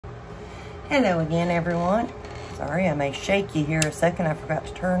Hello again, everyone. Sorry, I may shake you here a second. I forgot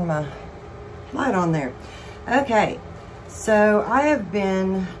to turn my light on there. Okay, so I have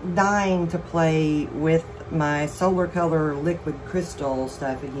been dying to play with my solar color liquid crystal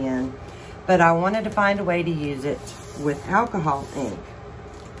stuff again, but I wanted to find a way to use it with alcohol ink.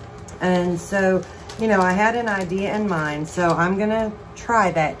 And so, you know, I had an idea in mind, so I'm gonna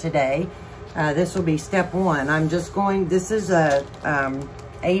try that today. This will be step one. I'm just going, this is a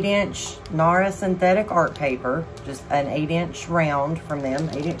 8-inch Nara synthetic art paper, just an 8-inch round from them,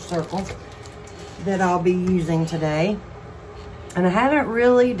 8-inch circle, that I'll be using today. And I haven't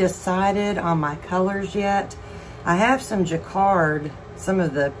really decided on my colors yet. I have some jacquard, some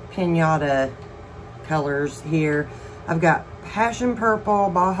of the pinata colors here. I've got passion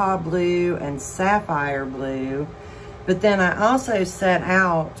purple, Baja blue, and sapphire blue. But then I also set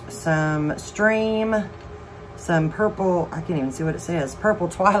out some stream, some purple, I can't even see what it says, purple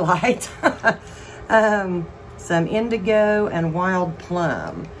twilight, some indigo, and wild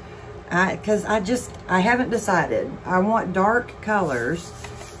plum. Because I haven't decided. I want dark colors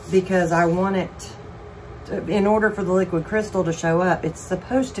because I want it, in order for the liquid crystal to show up, it's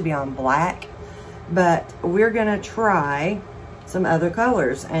supposed to be on black, but we're gonna try some other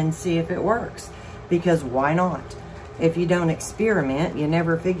colors and see if it works, because why not? If you don't experiment, you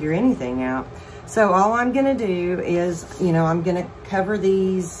never figure anything out. So all I'm gonna do is, you know, I'm gonna cover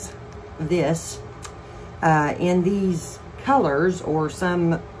this in these colors or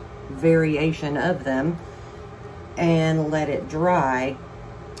some variation of them and let it dry.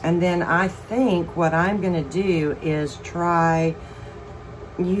 And then I think what I'm gonna do is try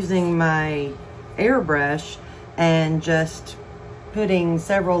using my airbrush and just putting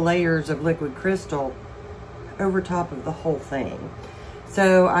several layers of liquid crystal over top of the whole thing.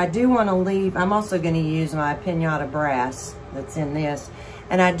 So I do want to leave, I'm also going to use my pinata brass that's in this,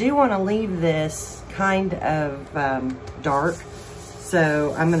 and I do want to leave this kind of dark,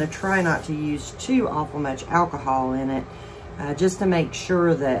 so I'm going to try not to use too awful much alcohol in it, just to make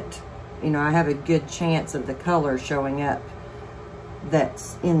sure that, you know, I have a good chance of the color showing up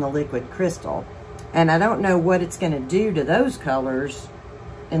that's in the liquid crystal. And I don't know what it's going to do to those colors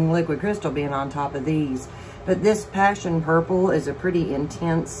in the liquid crystal being on top of these. But this passion purple is a pretty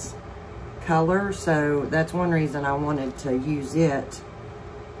intense color, so that's one reason I wanted to use it.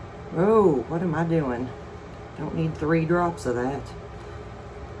 Oh, what am I doing? Don't need 3 drops of that.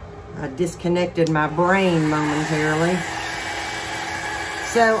 I disconnected my brain momentarily.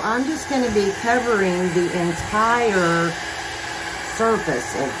 So I'm just going to be covering the entire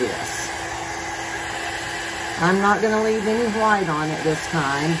surface of this. I'm not going to leave any white on it this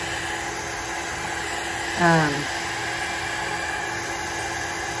time.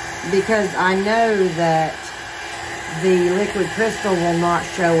 Because I know that the liquid crystal will not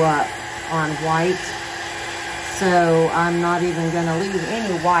show up on white, so I'm not even going to leave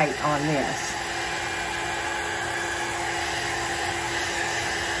any white on this.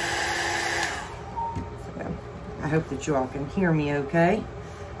 So, I hope that you all can hear me okay.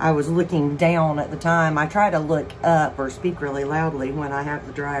 I was looking down at the time. I try to look up or speak really loudly when I have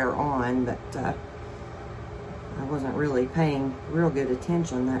the dryer on, but I wasn't really paying real good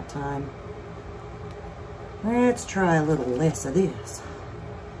attention that time. Let's try a little less of this.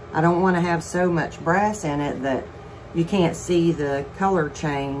 I don't want to have so much brass in it that you can't see the color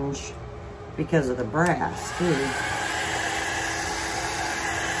change because of the brass too.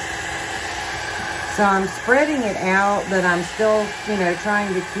 So I'm spreading it out, but I'm still, you know,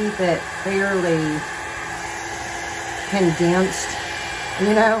 trying to keep it fairly condensed,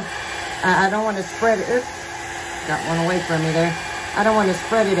 you know. I don't want to spread it. Oops. Got one away from me there. I don't want to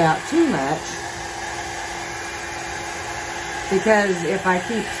spread it out too much, because if I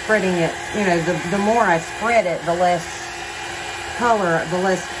keep spreading it, you know, the more I spread it, the less color, the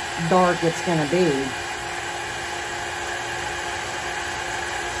less dark it's going to be.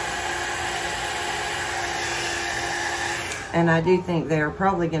 And I do think they're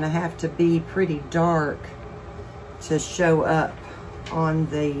probably going to have to be pretty dark to show up on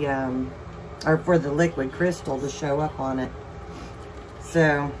the or for the liquid crystal to show up on it.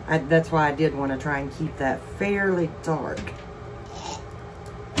 So that's why I did want to try and keep that fairly dark.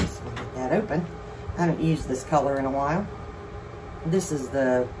 Just want to get that open. I haven't used this color in a while. This is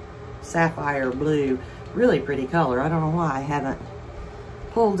the sapphire blue. Really pretty color. I don't know why I haven't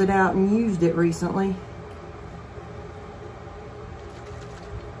pulled it out and used it recently.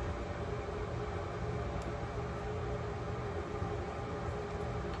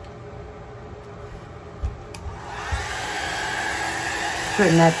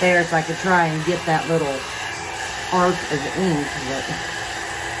 Putting that there so I could try and get that little arc of ink that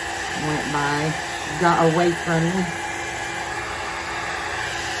went by, got away from me.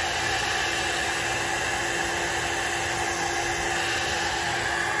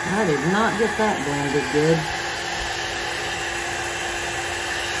 I did not get that blended good.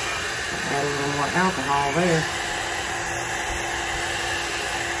 Add a little more alcohol there.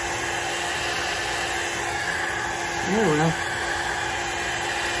 Oh well.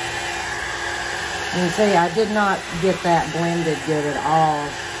 And see, I did not get that blended good at all.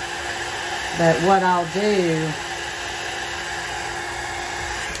 But what I'll do,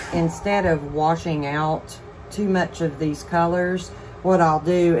 instead of washing out too much of these colors, what I'll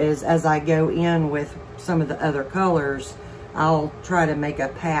do is, as I go in with some of the other colors, I'll try to make a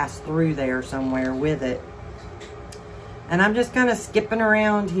pass through there somewhere with it. And I'm just kind of skipping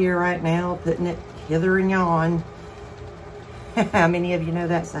around here right now, putting it hither and yon. How many of you know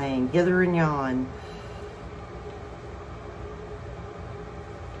that saying? Hither and yon.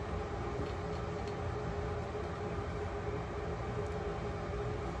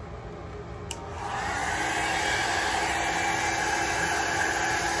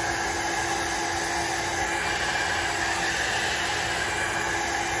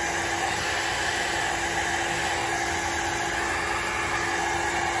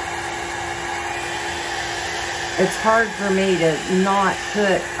 It's hard for me to not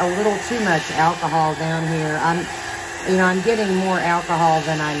put a little too much alcohol down here. I'm getting more alcohol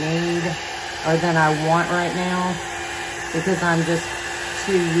than I need or than I want right now because I'm just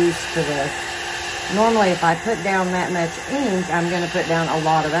too used to this. Normally, if I put down that much ink, I'm going to put down a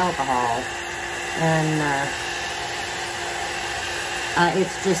lot of alcohol. And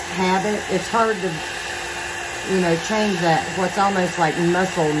it's just habit. It's hard to, change that. What's almost like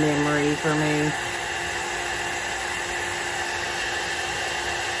muscle memory for me.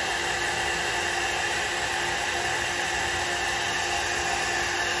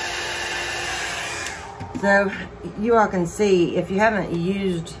 So you all can see, if you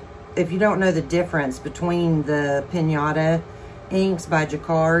don't know the difference between the Pinata inks by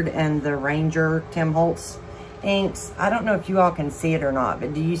Jacquard and the Ranger Tim Holtz inks, I don't know if you all can see it or not,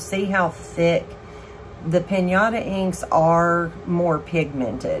 but do you see how thick? The Pinata inks are more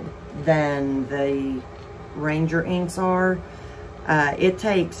pigmented than the Ranger inks are. It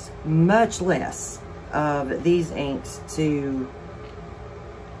takes much less of these inks to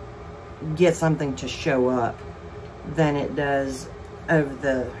get something to show up than it does of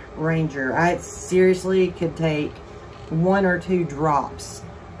the Ranger. I seriously could take 1 or 2 drops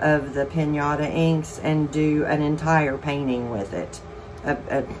of the Pinata inks and do an entire painting with it.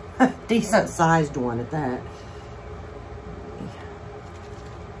 A decent sized one at that.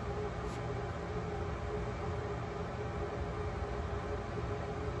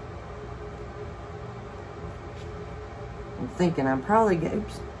 I'm thinking I'm probably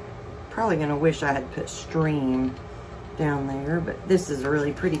going to wish I had put Stream down there, but this is a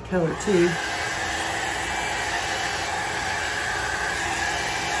really pretty color too.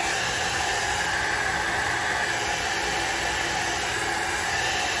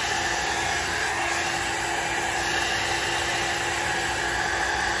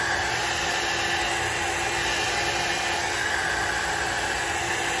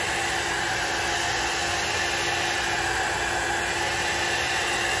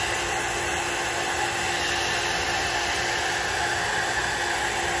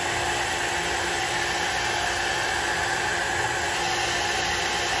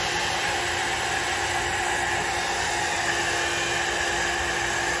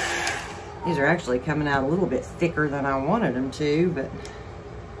 These are actually coming out a little bit thicker than I wanted them to, but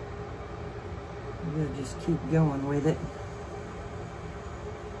we'll just keep going with it.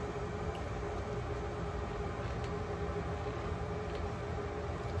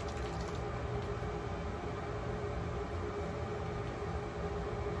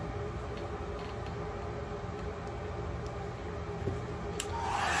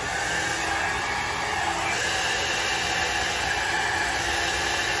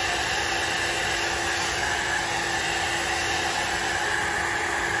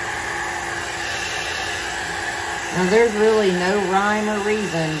 Now, there's really no rhyme or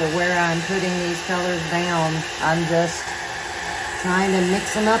reason to where I'm putting these colors down. I'm just trying to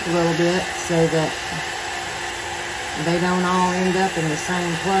mix them up a little bit so that they don't all end up in the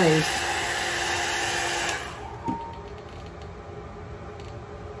same place.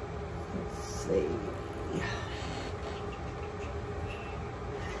 Let's see.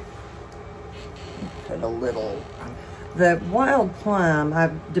 Put a little... The Wild Plum,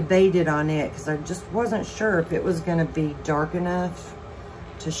 I've debated on it because I just wasn't sure if it was going to be dark enough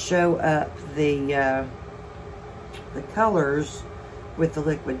to show up the colors with the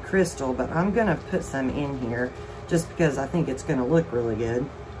liquid crystal, but I'm gonna put some in here just because I think it's gonna look really good.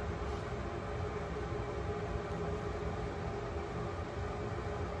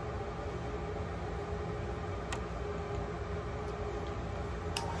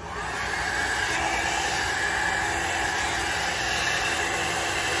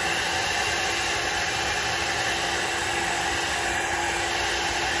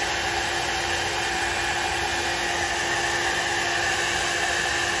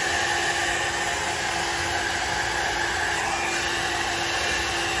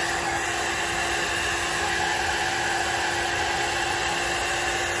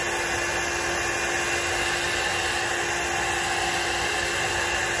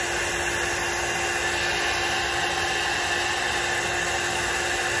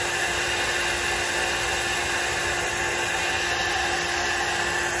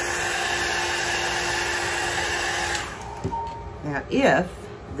 Now, if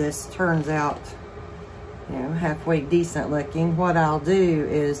this turns out, you know, halfway decent looking, what I'll do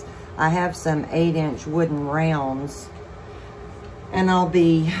is I have some 8-inch wooden rounds, and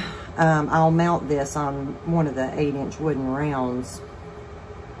I'll mount this on one of the 8-inch wooden rounds,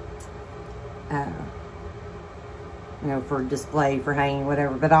 you know, for display, for hanging,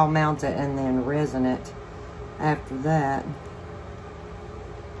 whatever, but I'll mount it and then resin it after that.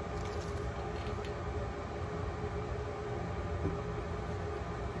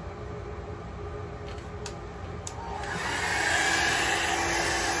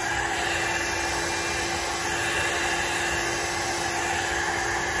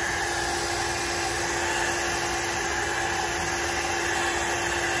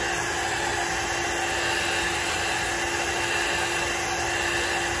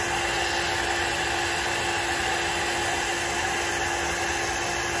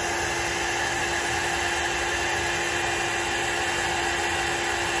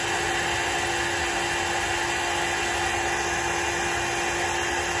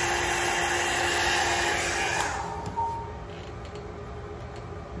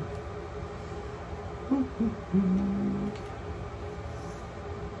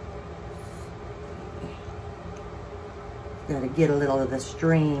 Got to get a little of the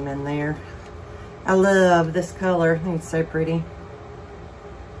stream in there. I love this color. I think it's so pretty.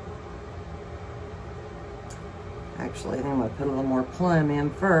 Actually, I think I'm going to put a little more plum in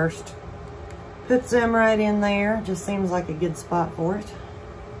first. Put some right in there. Just seems like a good spot for it.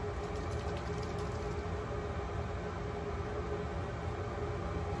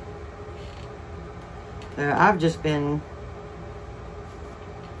 So I've just been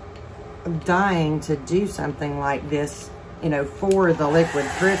dying to do something like this, you know, for the liquid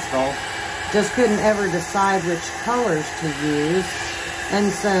crystal. Just couldn't ever decide which colors to use.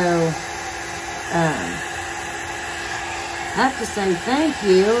 And so, I have to say thank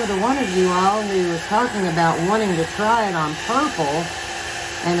you to one of you all who was talking about wanting to try it on purple.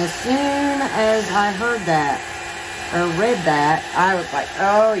 And as soon as I heard that, or read that, I was like,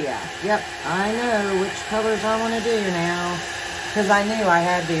 oh yeah, yep, I know which colors I want to do now. Because I knew I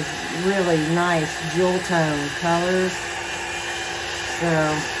had these really nice jewel tone colors.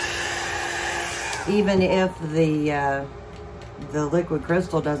 So, even if the liquid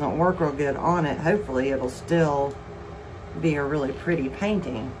crystal doesn't work real good on it, hopefully it'll still be a really pretty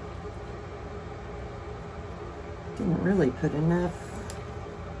painting. Didn't really put enough.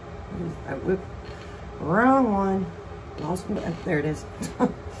 Oh, whoop. Wrong one. Lost my, there it is.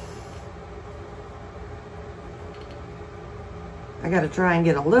 I got to try and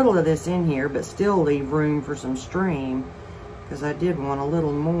get a little of this in here, but still leave room for some stream, because I did want a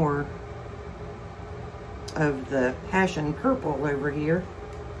little more of the passion purple over here.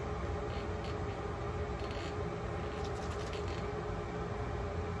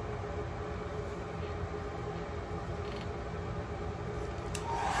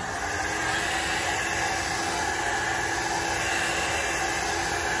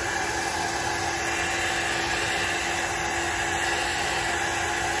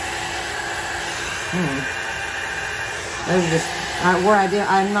 Those just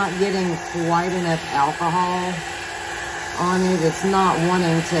I'm not getting quite enough alcohol on it. It's not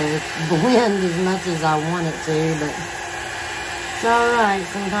wanting to blend as much as I want it to, but it's all right.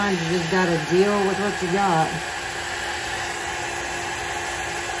 Sometimes you just got to deal with what you got.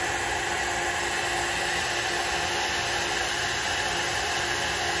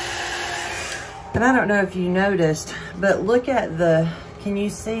 And I don't know if you noticed, but look at can you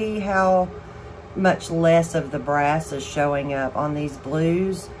see how much less of the brass is showing up on these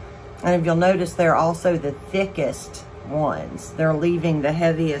blues? And if you'll notice, they're also the thickest ones. They're leaving the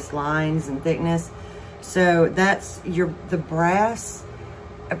heaviest lines and thickness. So that's the brass,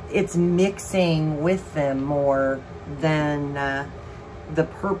 it's mixing with them more than the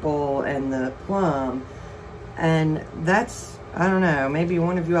purple and the plum. And that's, I don't know, maybe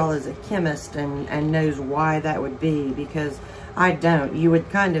one of you all is a chemist and knows why that would be, because I don't. You would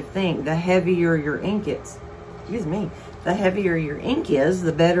kind of think the heavier your ink is, excuse me, the heavier your ink is,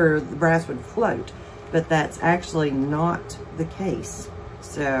 the better the brass would float. But that's actually not the case.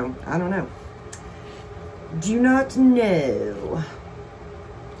 So, I don't know. Do not know.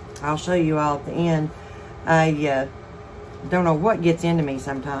 I'll show you all at the end. I don't know what gets into me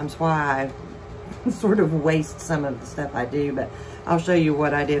sometimes, why I sort of waste some of the stuff I do, but I'll show you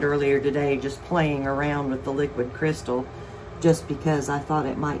what I did earlier today, just playing around with the liquid crystal, just because I thought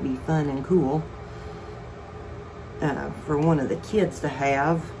it might be fun and cool for one of the kids to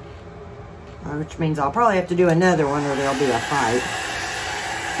have, which means I'll probably have to do another one or there'll be a fight.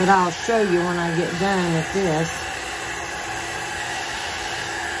 But I'll show you when I get done with this.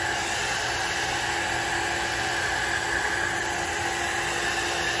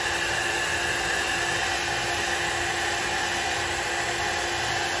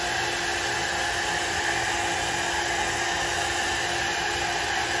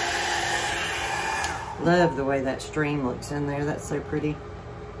 Love the way that stream looks in there. That's so pretty.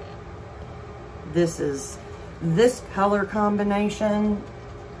 This color combination.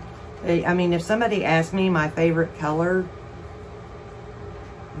 I mean, if somebody asked me my favorite color,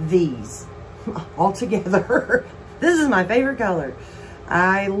 these all together. This is my favorite color.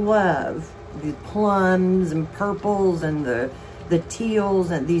 I love the plums and purples and the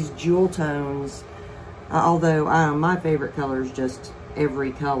teals and these jewel tones. Although my favorite color is just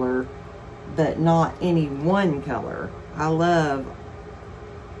every color, but not any one color. I love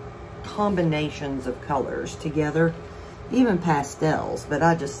combinations of colors together, even pastels, but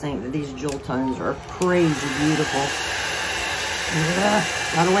I just think that these jewel tones are crazy beautiful.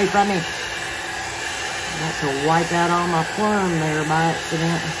 Got away from me. I got to wipe out all my plum there by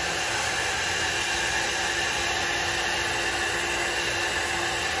accident.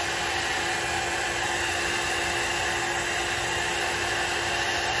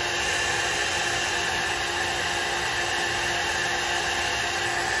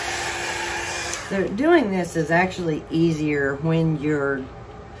 So doing this is actually easier when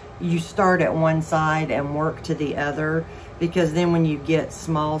you start at one side and work to the other, because then when you get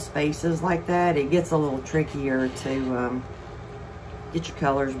small spaces like that, it gets a little trickier to get your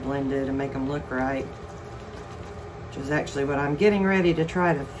colors blended and make them look right. Which is actually what I'm getting ready to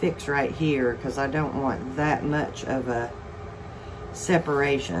try to fix right here, because I don't want that much of a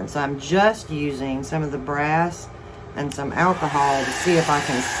separation. So I'm just using some of the brass and some alcohol to see if I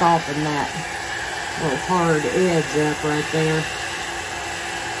can soften that little hard edge up right there.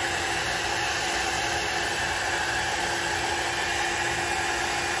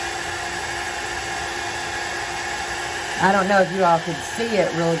 I don't know if you all could see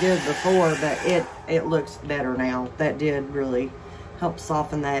it real good before, but it looks better now. That did really help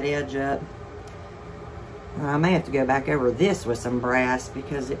soften that edge up. I may have to go back over this with some brass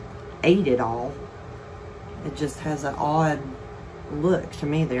because it ate it all. It just has an odd look to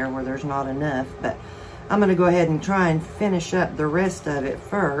me there where there's not enough, but I'm going to go ahead and try and finish up the rest of it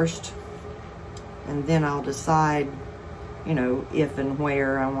first, and then I'll decide, you know, if and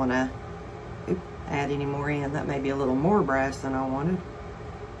where I want to add any more in. That may be a little more brass than I wanted.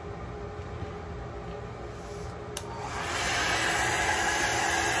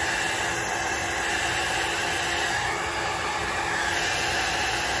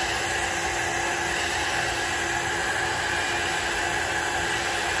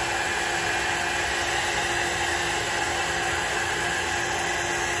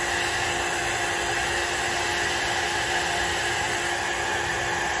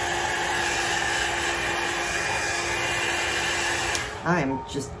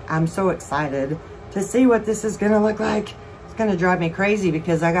 I'm so excited to see what this is gonna look like. It's gonna drive me crazy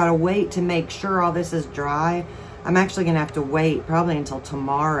because I gotta wait to make sure all this is dry. I'm actually gonna have to wait probably until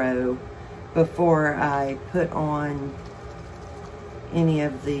tomorrow before I put on any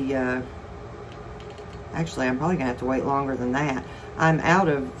of the, actually I'm probably gonna have to wait longer than that. I'm out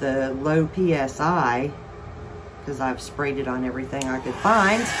of the low PSI because I've sprayed it on everything I could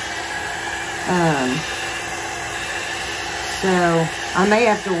find. So I may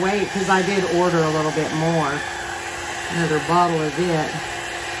have to wait because I did order a little bit more. Another bottle of it.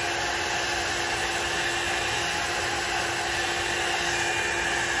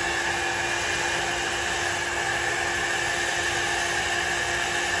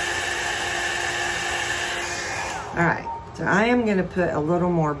 All right, so I am going to put a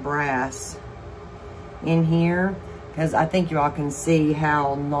little more brass in here, because I think you all can see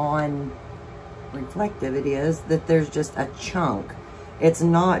how non-reflective it is, that there's just a chunk. It's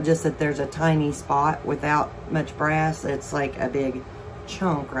not just that there's a tiny spot without much brass. It's like a big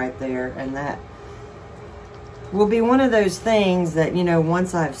chunk right there, and that will be one of those things that, you know,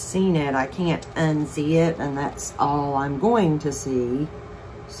 once I've seen it, I can't unsee it, and that's all I'm going to see.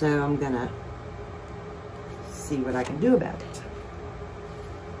 So I'm gonna see what I can do about it.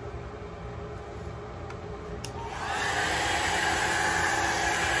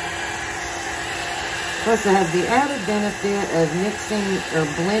 Plus, I have the added benefit of mixing or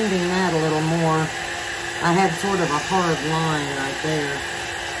blending that a little more. I have sort of a hard line right there.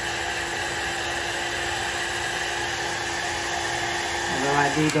 Although I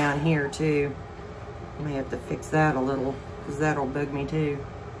do down here too. I may have to fix that a little, because that'll bug me too.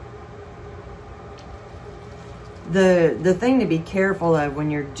 The thing to be careful of when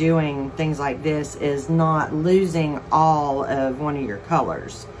you're doing things like this is not losing all of one of your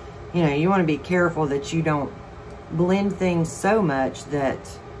colors. You know, you want to be careful that you don't blend things so much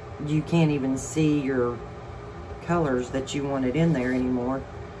that you can't even see your colors that you wanted in there anymore.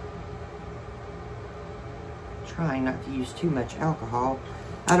 Trying not to use too much alcohol.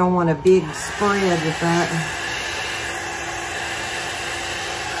 I don't want a big spread with that.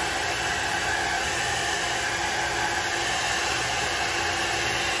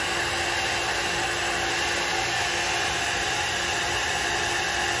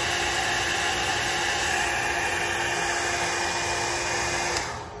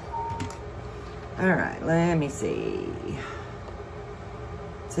 All right, let me see.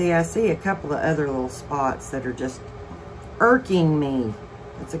 See, I see a couple of other little spots that are just irking me.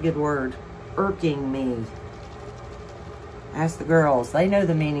 That's a good word. Irking me. Ask the girls. They know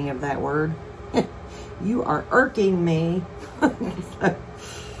the meaning of that word. You are irking me.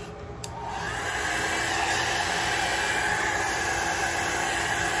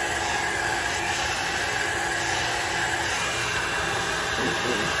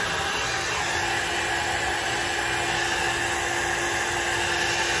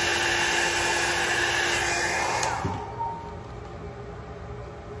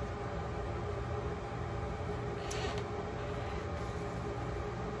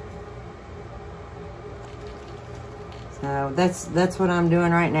 So that's what I'm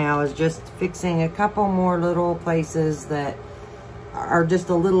doing right now, is just fixing a couple more little places that are just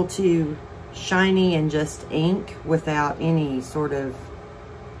a little too shiny and just ink without any sort of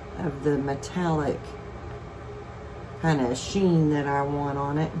the metallic kind of sheen that I want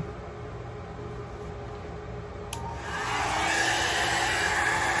on it.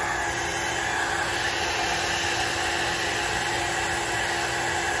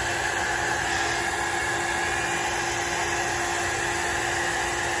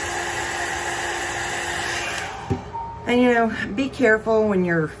 And, you know, be careful when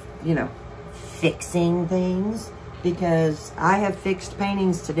you're, you know, fixing things, because I have fixed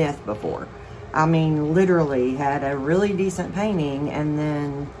paintings to death before. I mean, literally had a really decent painting and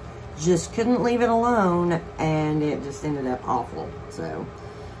then just couldn't leave it alone, and it just ended up awful. So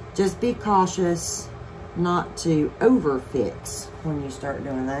just be cautious not to over fix when you start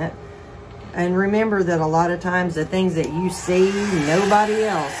doing that. And remember that a lot of times the things that you see, nobody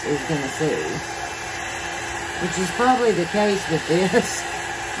else is going to see. Which is probably the case with this,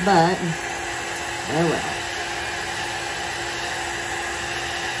 but oh well.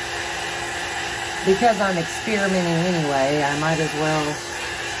 Because I'm experimenting anyway, I might as well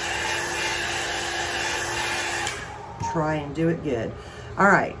try and do it good. All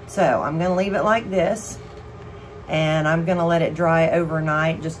right, so I'm gonna leave it like this, and I'm gonna let it dry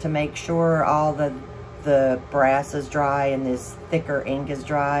overnight just to make sure all the brass is dry and this thicker ink is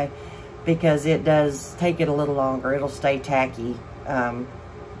dry, because it does take it a little longer. It'll stay tacky,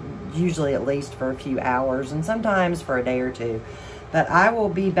 usually at least for a few hours, and sometimes for a day or two. But I will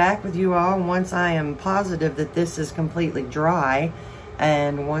be back with you all once I am positive that this is completely dry,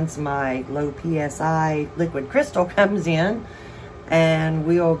 and once my low PSI liquid crystal comes in, and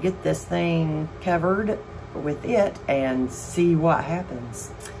we'll get this thing covered with it and see what happens.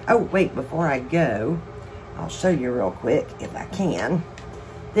 Oh, wait, before I go, I'll show you real quick if I can.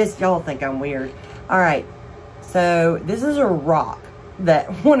 This, y'all think I'm weird. All right, so this is a rock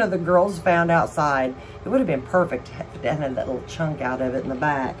that one of the girls found outside. It would have been perfect to have that little chunk out of it in the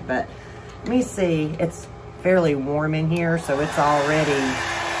back, but let me see. It's fairly warm in here, so it's already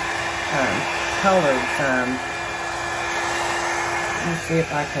colored some. Let me see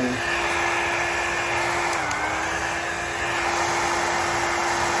if I can.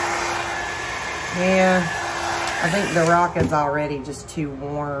 Yeah. I think the rock is already just too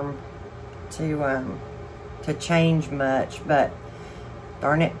warm to to change much, but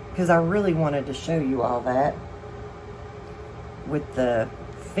darn it, because I really wanted to show you all that with the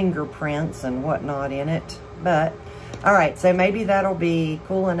fingerprints and whatnot in it. But all right, so maybe that'll be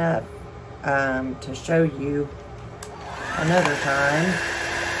cool enough to show you another time.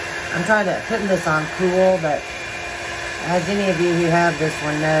 I'm trying to putting this on cool, but as any of you who have this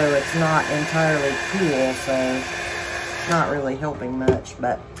one know, it's not entirely cool, so it's not really helping much.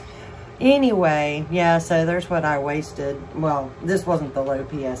 But anyway, yeah, so there's what I wasted. Well, this wasn't the low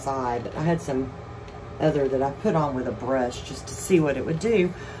PSI, but I had some other that I put on with a brush just to see what it would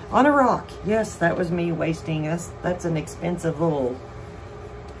do on a rock. Yes, that was me wasting. That's an expensive little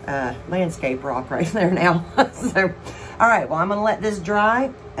landscape rock right there now. So, all right, well, I'm gonna let this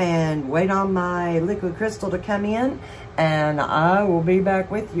dry and wait on my liquid crystal to come in, and I will be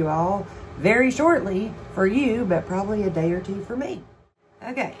back with you all very shortly for you, but probably a day or two for me.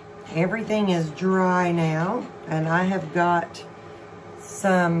 Okay, everything is dry now, and I have got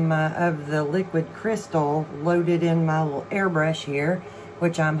some of the liquid crystal loaded in my little airbrush here,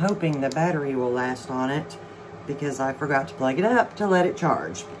 which I'm hoping the battery will last on it because I forgot to plug it up to let it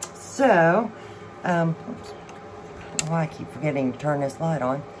charge. So, oops, I keep forgetting to turn this light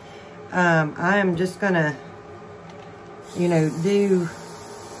on. I'm just gonna, you know, do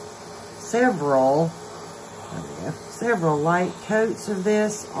several light coats of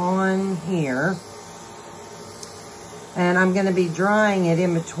this on here. And I'm going to be drying it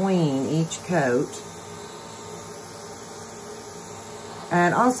in between each coat.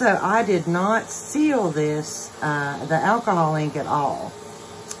 And also, I did not seal this, the alcohol ink at all.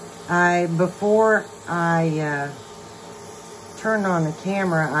 Before I turned on the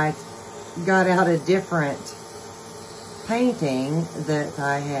camera, I got out a different painting that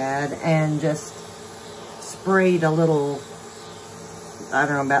I had and just sprayed a little, I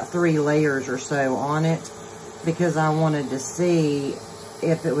don't know, about 3 layers or so on it, because I wanted to see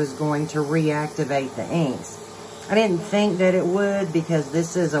if it was going to reactivate the inks. I didn't think that it would, because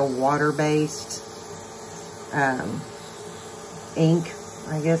this is a water-based ink.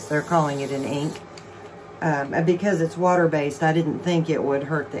 I guess they're calling it an ink. Because it's water-based, I didn't think it would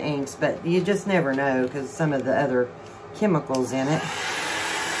hurt the inks, but you just never know because some of the other chemicals in it.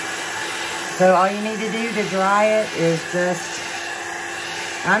 So all you need to do to dry it is just,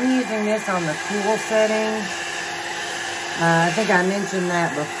 I'm using this on the cool setting. I think I mentioned that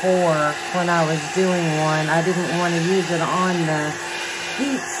before when I was doing one. I didn't want to use it on the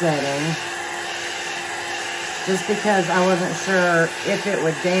heat setting just because I wasn't sure if it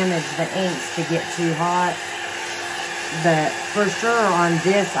would damage the inks to get too hot. But for sure on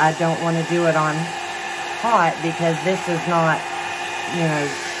this, I don't want to do it on hot because this is not, you know,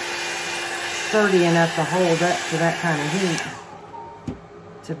 sturdy enough to hold up to that kind of heat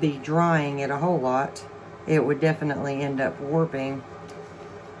to be drying it a whole lot. It would definitely end up warping.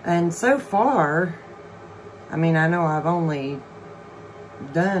 And so far, I mean, I know I've only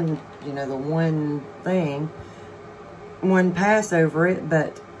done, you know, the one thing, one pass over it,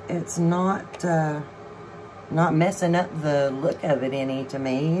 but it's not not messing up the look of it any to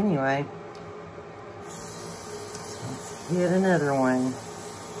me anyway. Let's get another one.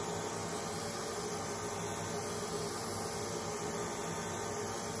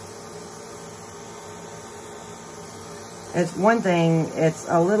 It's one thing, it's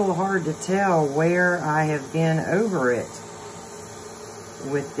a little hard to tell where I have been over it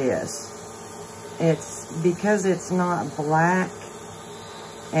with this. It's because it's not black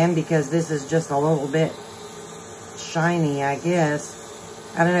and because this is just a little bit shiny, I guess.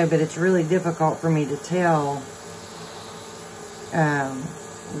 I don't know, but it's really difficult for me to tell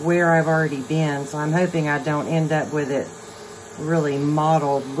where I've already been. So I'm hoping I don't end up with it really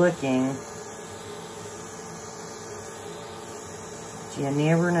mottled looking. You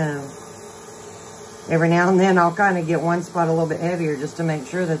never know. Every now and then I'll kind of get one spot a little bit heavier just to make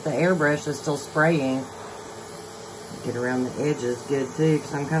sure that the airbrush is still spraying. Get around the edges good too,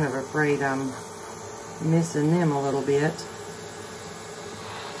 because I'm kind of afraid I'm missing them a little bit.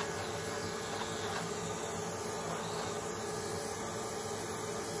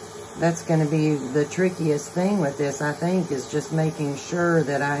 That's going to be the trickiest thing with this, I think, is just making sure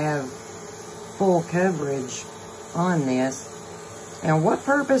that I have full coverage on this. And what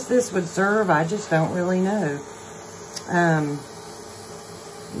purpose this would serve, I just don't really know.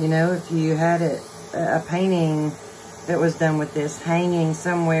 You know, if you had a painting that was done with this hanging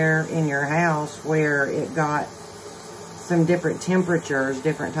somewhere in your house where it got some different temperatures,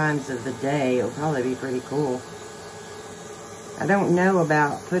 different times of the day, it would probably be pretty cool. I don't know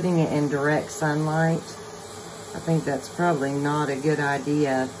about putting it in direct sunlight. I think that's probably not a good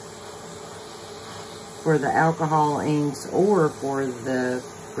idea. for the alcohol inks or for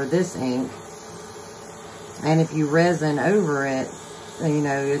this ink. And if you resin over it, you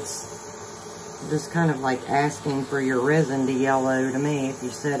know, it's just kind of like asking for your resin to yellow to me if you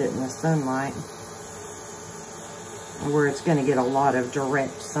set it in the sunlight, where it's going to get a lot of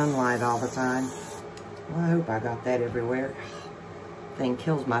direct sunlight all the time. Well, I hope I got that everywhere. Thing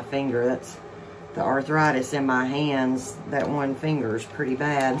kills my finger. That's the arthritis in my hands. That one finger is pretty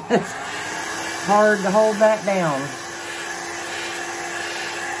bad. It's hard to hold that down.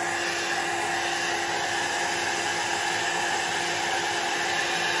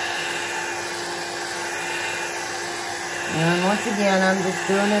 And once again, I'm just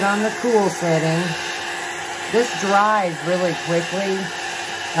doing it on the cool setting. This dries really quickly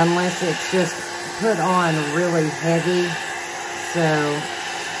unless it's just put on really heavy. So,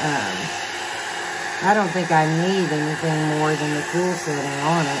 I don't think I need anything more than the cool setting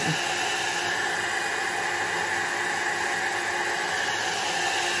on it.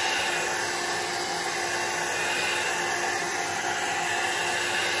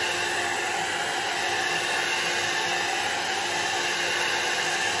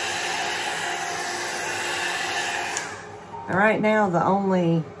 All right, now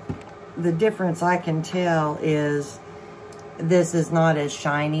the difference I can tell is this is not as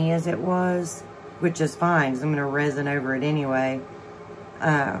shiny as it was, which is fine because I'm going to resin over it anyway.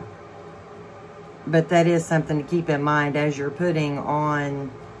 But that is something to keep in mind as you're putting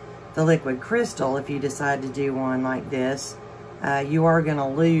on the liquid crystal. If you decide to do one like this, you are going to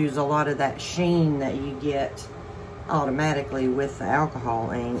lose a lot of that sheen that you get automatically with the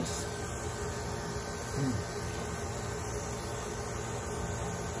alcohol inks.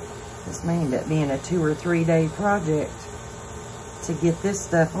 This may end up being a 2 or 3 day project to get this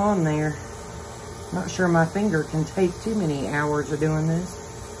stuff on there. Not sure my finger can take too many hours of doing this.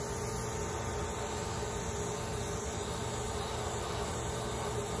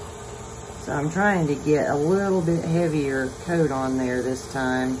 So I'm trying to get a little bit heavier coat on there this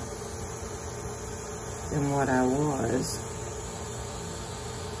time than what I was.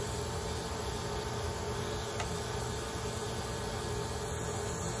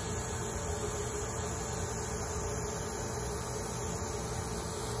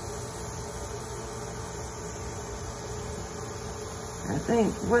 I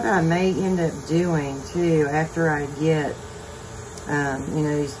think what I may end up doing too, after I get, you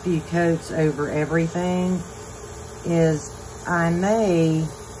know, these few coats over everything, is I may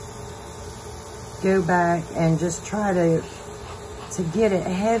go back and just try to get it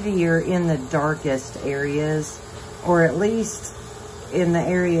heavier in the darkest areas, or at least in the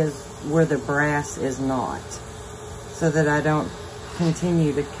areas where the brass is not, so that I don't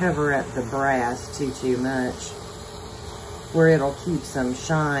continue to cover up the brass too much, where it'll keep some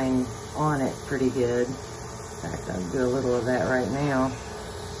shine on it pretty good. In fact, I'll do a little of that right now.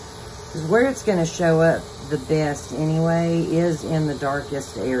 Because where it's going to show up the best anyway is in the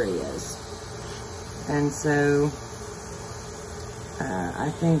darkest areas. And so, I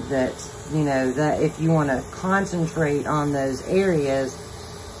think that, you know, that if you want to concentrate on those areas,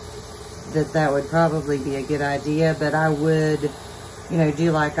 that would probably be a good idea. But I would, you know,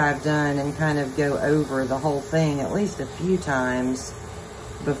 do like I've done and kind of go over the whole thing at least a few times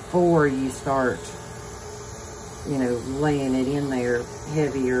before you start, you know, laying it in there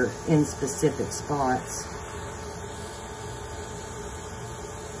heavier in specific spots.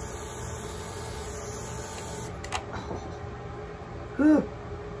 Whew.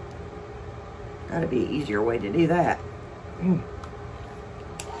 Gotta be an easier way to do that.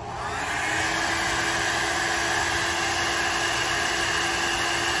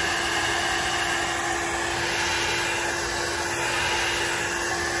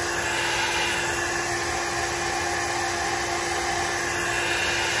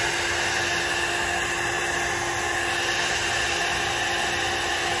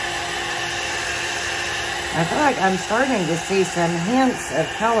 I feel like I'm starting to see some hints of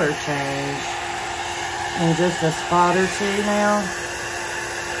color change in just a spot or two now.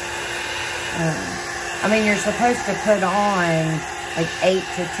 I mean, you're supposed to put on like 8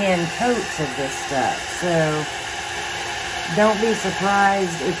 to 10 coats of this stuff, so don't be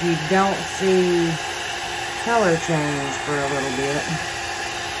surprised if you don't see color change for a little bit.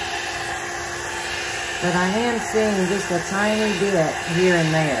 But I am seeing just a tiny bit here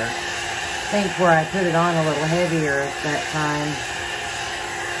and there. I think where I put it on a little heavier at that time,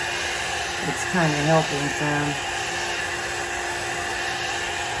 it's kind of helping some.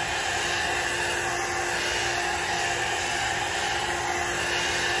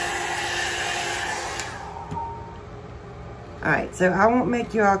 Alright, so I won't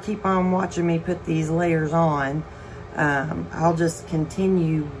make you all keep on watching me put these layers on. I'll just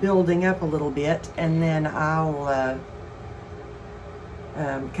continue building up a little bit, and then I'll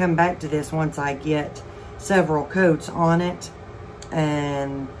come back to this once I get several coats on it,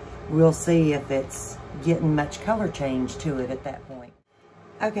 and we'll see if it's getting much color change to it at that point.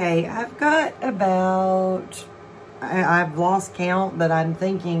 Okay, I've got about, I've lost count, but I'm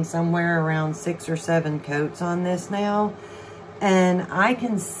thinking somewhere around 6 or 7 coats on this now. And I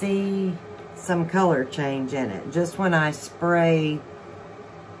can see some color change in it just when I spray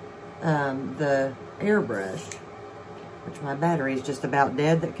the airbrush, which my battery is just about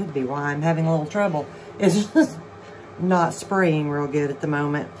dead. That could be why I'm having a little trouble. It's just not spraying real good at the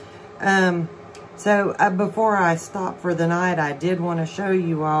moment. So before I stop for the night, I did want to show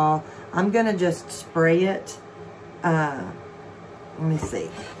you all. I'm going to just spray it. Let me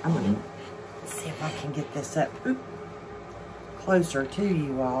see. I'm going to see if I can get this up closer to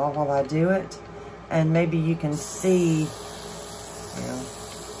you all while I do it. And maybe you can see, well,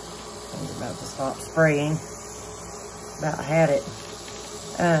 I'm about to stop spraying. About had it.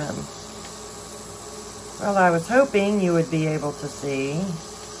 Well, I was hoping you would be able to see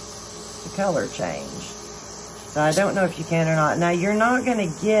the color change. So I don't know if you can or not. Now, you're not going to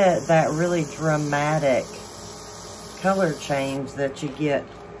get that really dramatic color change that you get.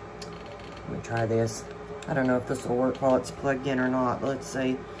 Let me try this. I don't know if this will work while it's plugged in or not. Let's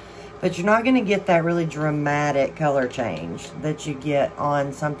see. But you're not going to get that really dramatic color change that you get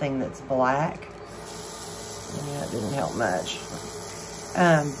on something that's black. Yeah, it didn't help much.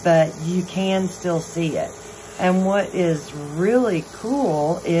 But you can still see it. And what is really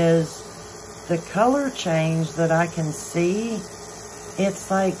cool is the color change that I can see.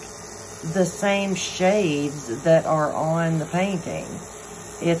 It's like the same shades that are on the painting.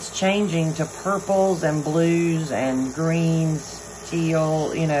 It's changing to purples and blues and greens,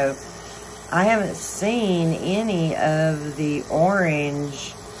 teal, you know. I haven't seen any of the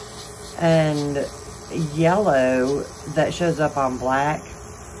orange and yellow that shows up on black.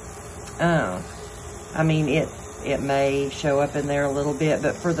 Oh, I mean, it may show up in there a little bit,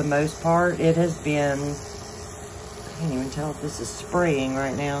 but for the most part, it has been, I can't even tell if this is spraying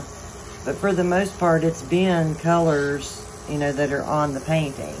right now, but for the most part, it's been colors, you know, that are on the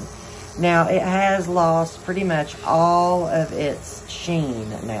painting. Now, it has lost pretty much all of its sheen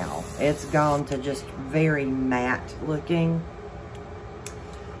now. It's gone to just very matte looking.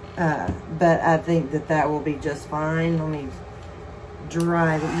 But I think that that will be just fine. Let me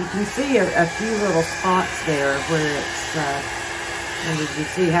dry it. You can see a few little spots there where it's, and did you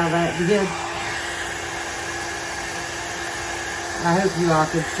see how that did? I hope you all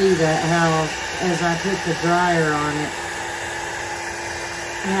could see that, how, as I put the dryer on it,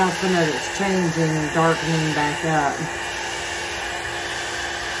 how some of it's changing and darkening back up.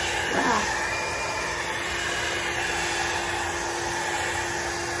 Wow.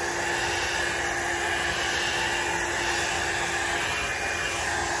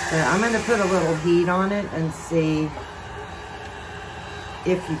 So I'm going to put a little heat on it and see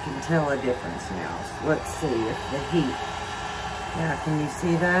if you can tell a difference now. Let's see if the heat. Now, can you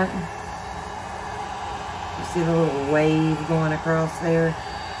see that? You see the little wave going across there?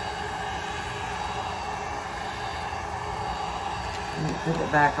 Let me put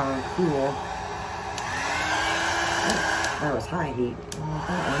it back on cool. Oh, that was high heat. I don't want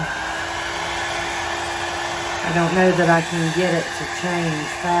that one. I don't know that I can get it to change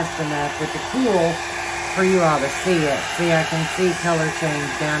fast enough with the cool for you all to see it. See, I can see color change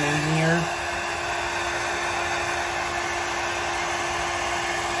down in here.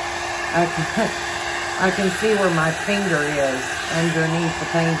 I can see where my finger is underneath the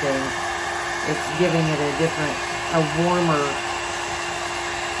painting. It's giving it a warmer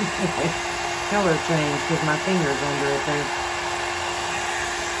color change because my finger's under it there.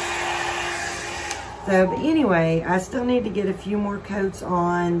 So, but anyway, I still need to get a few more coats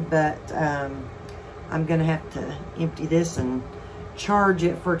on, but I'm going to have to empty this and charge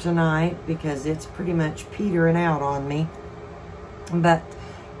it for tonight because it's pretty much petering out on me. But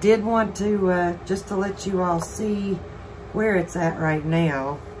did want to, just to let you all see where it's at right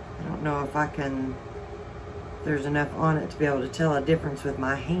now. I don't know if there's enough on it to be able to tell a difference with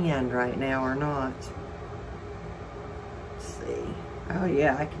my hand right now or not. Let's see. Oh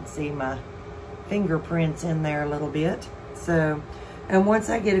yeah, I can see my fingerprints in there a little bit. So, and once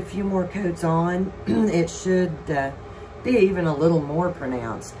I get a few more coats on, it should be even a little more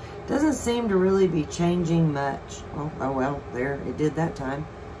pronounced. Doesn't seem to really be changing much. Oh well, there, it did that time.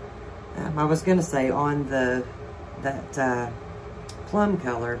 I was going to say on that plum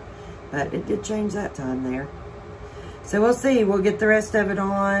color, but it did change that time there. So we'll see. We'll get the rest of it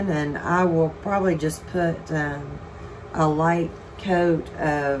on, and I will probably just put a light coat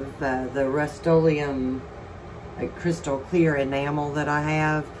of the Rust-Oleum crystal clear enamel that I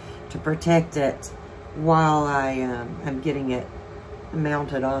have to protect it while I am getting it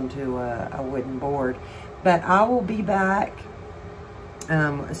mounted onto a wooden board. But I will be back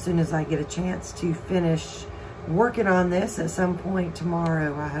as soon as I get a chance to finish working on this at some point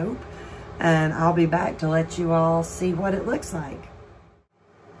tomorrow, I hope. And I'll be back to let you all see what it looks like.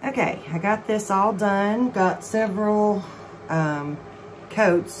 Okay, I got this all done. Got several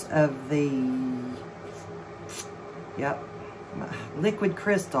coats of the, liquid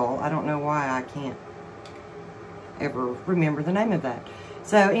crystal. I don't know why I can't ever remember the name of that.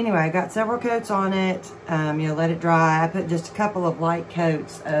 So anyway, I got several coats on it. Let it dry. I put just a couple of light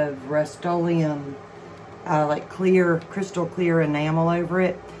coats of Rust-Oleum, like crystal clear enamel over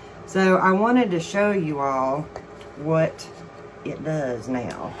it. So I wanted to show you all what it does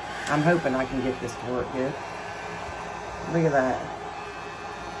now. I'm hoping I can get this to work good. Look at that.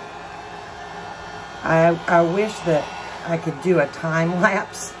 I wish that I could do a time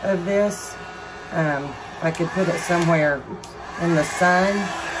lapse of this. I could put it somewhere in the sun,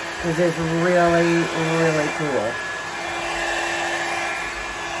 because it's really, really cool.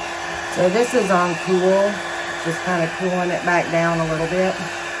 So this is on cool, just kind of cooling it back down a little bit.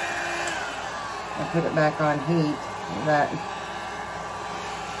 I put it back on heat. That.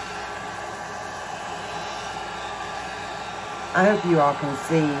 I hope you all can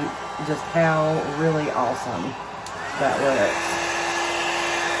see just how really awesome that looks.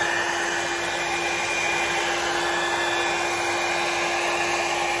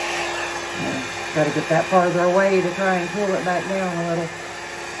 Got to get that farther away to try and cool it back down a little.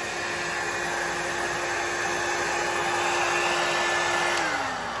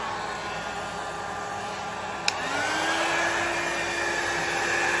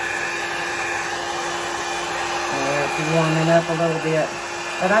 Warming up a little bit,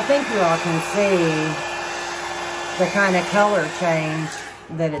 but I think you all can see the kind of color change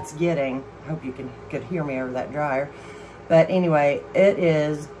that it's getting. I hope you could hear me over that dryer. But anyway, it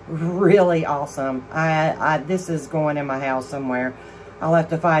is really awesome. This is going in my house somewhere. I'll have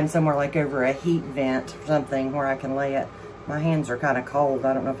to find somewhere like over a heat vent or something where I can lay it. My hands are kind of cold.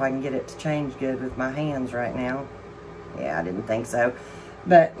 I don't know if I can get it to change good with my hands right now. Yeah, I didn't think so.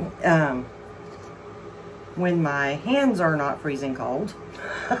 But when my hands are not freezing cold,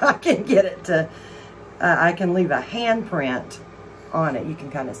 I can get it to, I can leave a handprint on it. You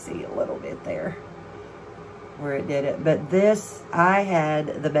can kind of see a little bit there where it did it. But this, I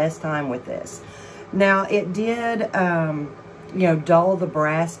had the best time with this. Now, it did, dull the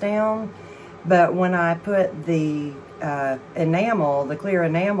brass down, but when I put the enamel, the clear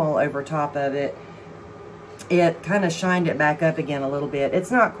enamel over top of it, it kind of shined it back up again a little bit.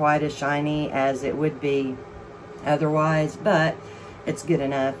 It's not quite as shiny as it would be otherwise, but it's good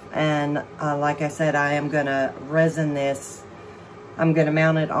enough. And like I said, I am going to resin this. I'm going to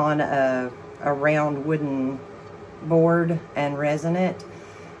mount it on a round wooden board and resin it.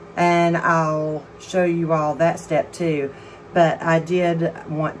 And I'll show you all that step too. But I did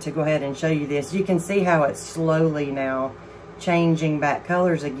want to go ahead and show you this. You can see how it's slowly now changing back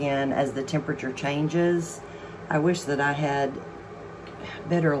colors again as the temperature changes. I wish that I had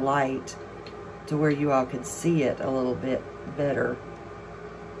better light to where you all could see it a little bit better.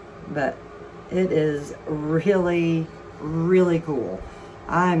 But it is really, really cool.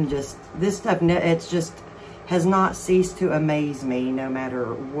 This stuff, it's just has not ceased to amaze me no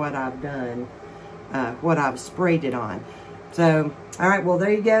matter what I've done, what I've sprayed it on. So, all right, well,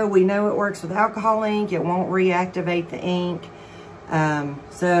 there you go. We know it works with alcohol ink. It won't reactivate the ink.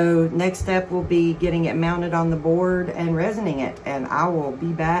 So next step will be getting it mounted on the board and resining it. And I will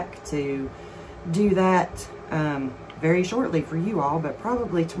be back to do that very shortly for you all, but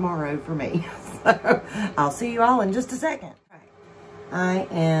probably tomorrow for me. So I'll see you all in just a second. I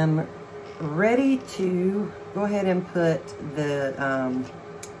am ready to go ahead and put the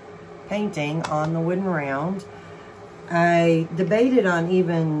painting on the wooden round. I debated on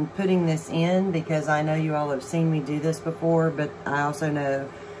even putting this in because I know you all have seen me do this before, but I also know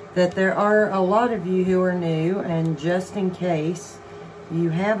that there are a lot of you who are new, and just in case you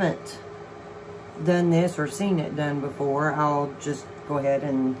haven't done this or seen it done before, I'll just go ahead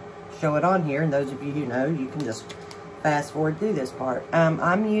and show it on here, and those of you who know, you can just fast forward through this part.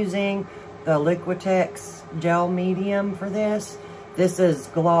 I'm using the Liquitex gel medium for this. This is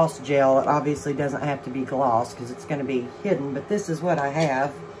gloss gel. It obviously doesn't have to be gloss because it's going to be hidden, but this is what I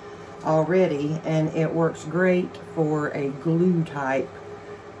have already, and it works great for a glue type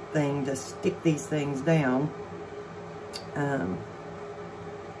thing to stick these things down. And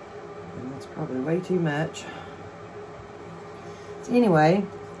that's probably way too much. So anyway,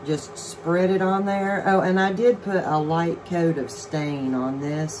 just spread it on there. Oh, and I did put a light coat of stain on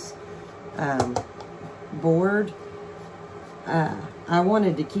this board. I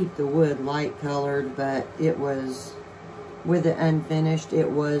wanted to keep the wood light colored, but it was, with it unfinished, it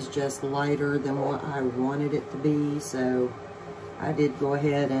was just lighter than what I wanted it to be. So I did go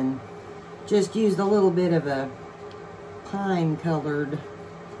ahead and just used a little bit of a pine colored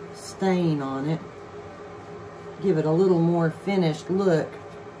stain on it. Give it a little more finished look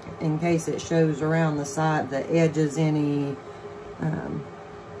in case it shows around the side, the edges, anywhere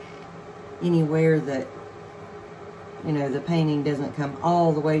that, you know, the painting doesn't come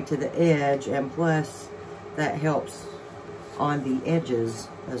all the way to the edge, and plus that helps on the edges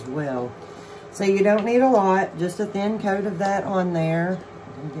as well. So you don't need a lot, just a thin coat of that on there.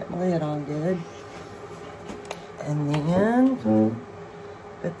 I'm gonna get my lid on good. And then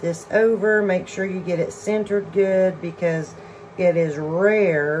put this over, make sure you get it centered good, because it is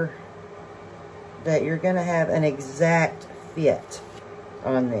rare that you're gonna have an exact fit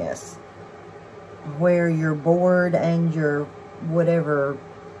on this, where your board and your whatever,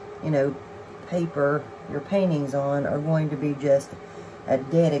 you know, paper your painting's on are going to be just a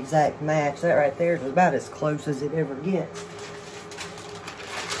dead exact match. That right there is about as close as it ever gets.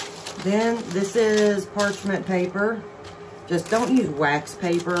 Then this is parchment paper. Just don't use wax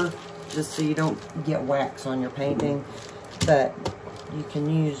paper, just so you don't get wax on your painting. But you can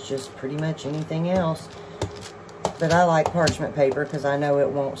use just pretty much anything else. But I like parchment paper because I know it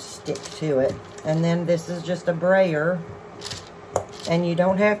won't stick to it. And then this is just a brayer. And you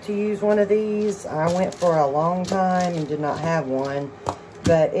don't have to use one of these. I went for a long time and did not have one.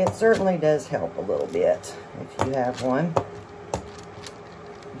 But it certainly does help a little bit if you have one.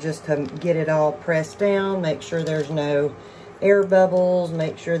 Just to get it all pressed down, make sure there's no air bubbles,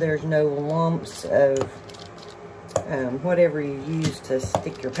 make sure there's no lumps of whatever you use to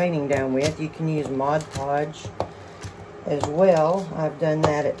stick your painting down with. You can use Mod Podge as well. I've done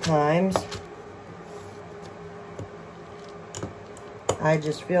that at times. I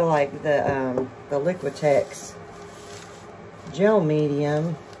just feel like the Liquitex gel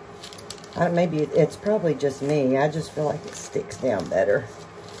medium, maybe it's probably just me, I just feel like it sticks down better.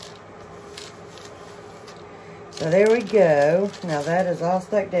 So there we go. Now that is all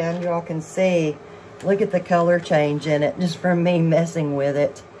stuck down. You all can see, look at the color change in it just from me messing with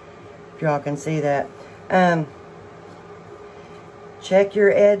it. If y'all can see that. Check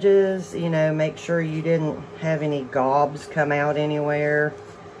your edges, you know, make sure you didn't have any gobs come out anywhere,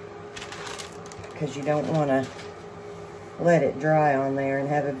 because you don't want to let it dry on there and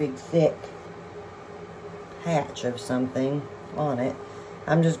have a big thick patch of something on it.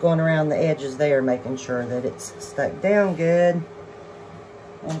 I'm just going around the edges there, making sure that it's stuck down good.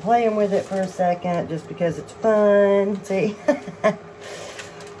 I'm playing with it for a second just because it's fun. See?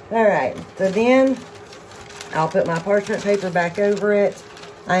 Alright, so then I'll put my parchment paper back over it.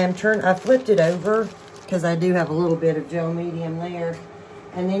 I flipped it over because I do have a little bit of gel medium there.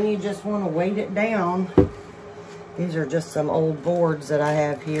 And then you just want to weight it down. These are just some old boards that I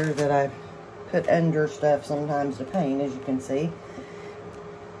have here that I put under stuff sometimes to paint, as you can see.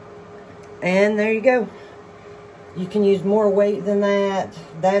 And there you go. You can use more weight than that.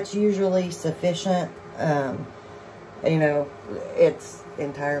 That's usually sufficient. You know, it's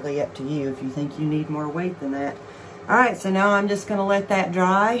entirely up to you if you think you need more weight than that. Alright, so now I'm just going to let that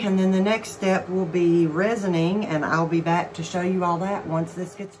dry, and then the next step will be resining, and I'll be back to show you all that once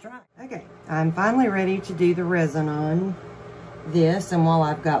this gets dry. Okay, I'm finally ready to do the resin on this, and while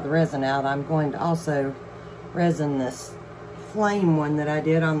I've got the resin out, I'm going to also resin this flame one that I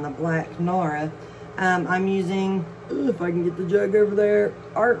did on the black Nora. I'm using, if I can get the jug over there,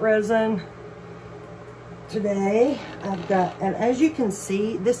 art resin today. I've got, and as you can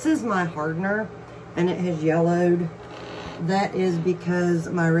see, this is my hardener and it has yellowed. That is because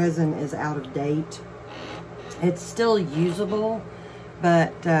my resin is out of date. It's still usable,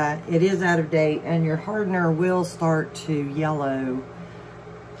 but it is out of date, and your hardener will start to yellow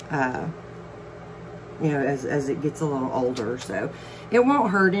you know, as it gets a little older. So it won't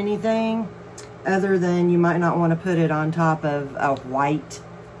hurt anything, other than you might not want to put it on top of a white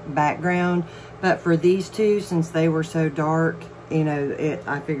background. But for these two, since they were so dark, you know,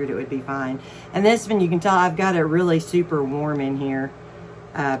 I figured it would be fine. And this one, you can tell I've got it really super warm in here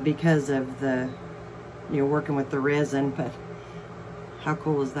because of the, you know, working with the resin. But how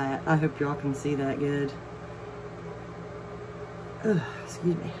cool is that? I hope y'all can see that good. Ugh,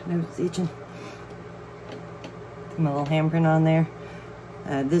 excuse me, nose is itching. My little handprint on there.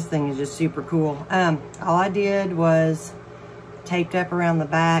 This thing is just super cool. All I did was taped up around the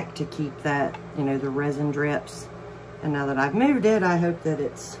back to keep that, you know, the resin drips. And now that I've moved it, I hope that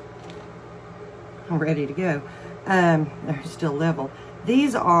it's ready to go. They're still level.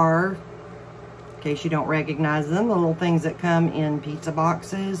 These are, in case you don't recognize them, the little things that come in pizza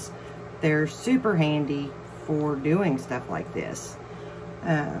boxes. They're super handy for doing stuff like this.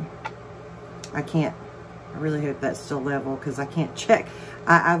 I really hope that's still level because I can't check.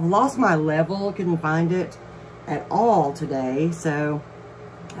 I've lost my level, couldn't find it at all today, so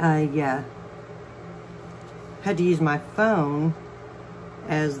I had to use my phone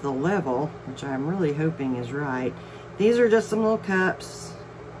as the level, which I'm really hoping is right. These are just some little cups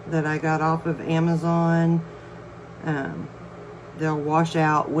that I got off of Amazon. They'll wash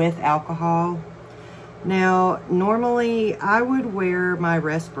out with alcohol. Now, normally I would wear my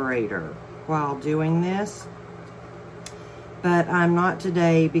respirator while doing this, but I'm not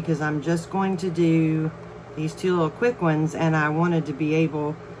today because I'm just going to do these two little quick ones, and I wanted to be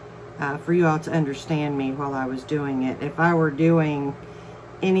able for you all to understand me while I was doing it. If I were doing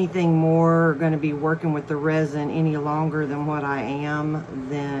anything more, or going to be working with the resin any longer than what I am,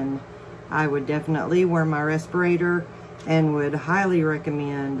 then I would definitely wear my respirator and would highly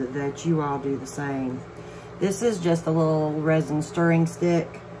recommend that you all do the same. This is just a little resin stirring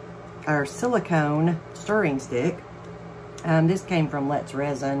stick, or silicone stirring stick. This came from Let's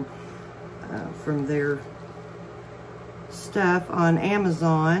Resin, from their stuff on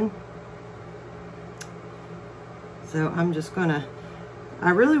Amazon. So I'm just gonna,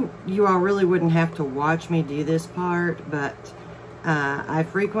 you all really wouldn't have to watch me do this part, but I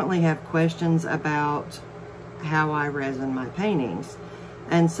frequently have questions about how I resin my paintings.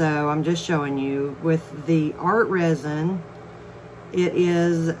 And so I'm just showing you with the art resin, it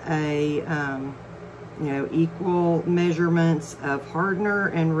is a, you know, equal measurements of hardener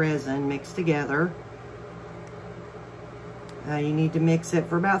and resin mixed together. You need to mix it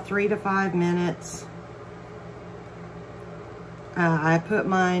for about 3 to 5 minutes. I put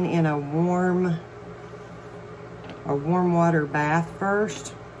mine in a warm water bath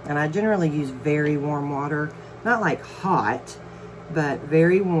first, and I generally use very warm water, not like hot, but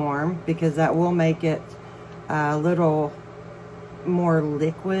very warm, because that will make it a little more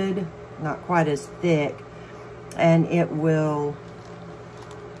liquid, not quite as thick, and it will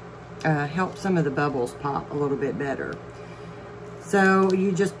help some of the bubbles pop a little bit better. So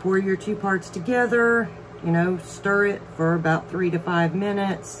you just pour your 2 parts together, you know, stir it for about 3 to 5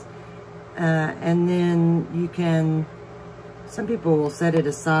 minutes, and then you can, some people will set it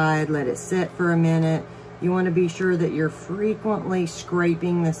aside, let it sit for a minute. You want to be sure that you're frequently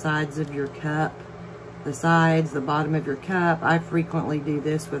scraping the sides of your cup, the sides, the bottom of your cup. I frequently do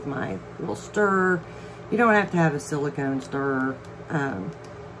this with my little stirrer. You don't have to have a silicone stirrer.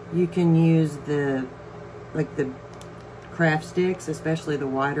 You can use the craft sticks, especially the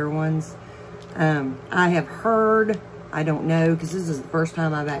wider ones. I have heard, I don't know, because this is the first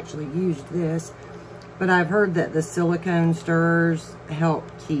time I've actually used this, but I've heard that the silicone stirrers help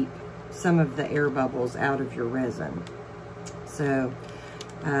keep some of the air bubbles out of your resin. So,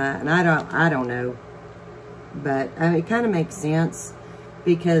 and I don't know, but it kind of makes sense,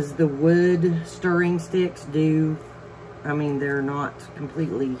 because the wood stirring sticks do, I mean, they're not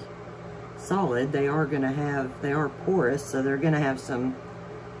completely solid. They are porous, so they're going to have some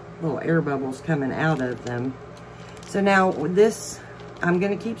little air bubbles coming out of them. So now this, I'm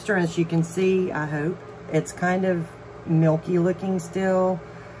going to keep stirring, as you can see, I hope. It's kind of milky looking still,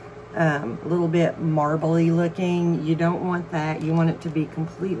 a little bit marbly looking. You don't want that. You want it to be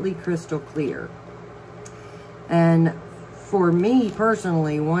completely crystal clear. And for me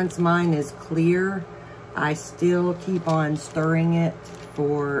personally, once mine is clear, I still keep on stirring it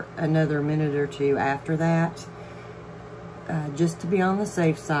for another minute or 2 after that, just to be on the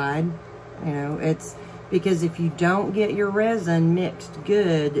safe side. You know, it's because if you don't get your resin mixed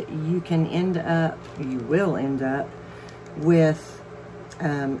good, you will end up with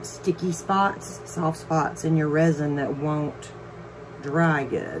sticky spots, soft spots in your resin that won't dry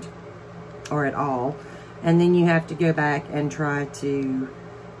good or at all. And then you have to go back and try to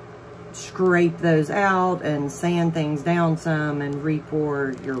scrape those out and sand things down some and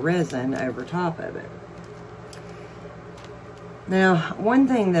re-pour your resin over top of it. Now, one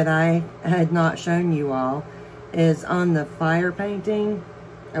thing that I had not shown you all is on the fire painting.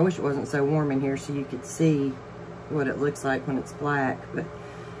 I wish it wasn't so warm in here so you could see what it looks like when it's black, but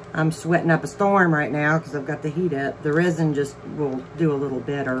I'm sweating up a storm right now because I've got the heat up. The resin just will do a little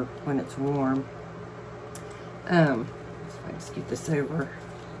better when it's warm. So I just get this over.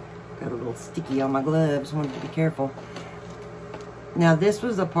 Got a little sticky on my gloves, wanted to be careful. Now this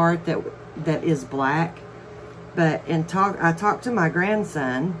was a part that is black, But I talked to my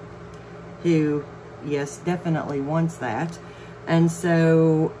grandson, who, yes, definitely wants that. And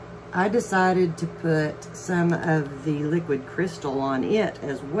so I decided to put some of the liquid crystal on it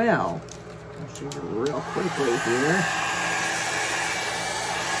as well. I'll show you real quickly here.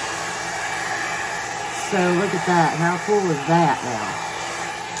 So look at that. How cool is that now?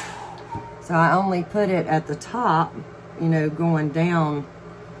 So I only put it at the top, you know, going down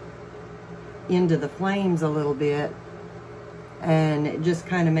into the flames a little bit, and it just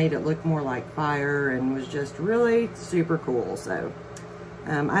kind of made it look more like fire and was just really super cool. So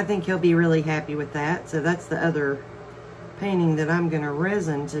I think he'll be really happy with that. So that's the other painting that I'm going to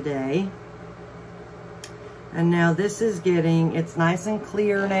resin today. And now this is it's nice and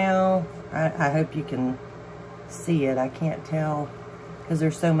clear now. I hope you can see it. I can't tell because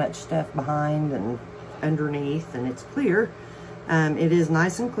there's so much stuff behind and underneath, and it's clear. It is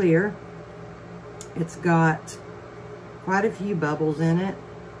nice and clear. It's got quite a few bubbles in it,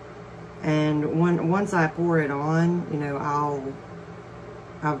 and once I pour it on, you know,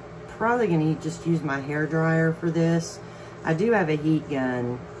 I'm probably going to just use my hair dryer for this. I do have a heat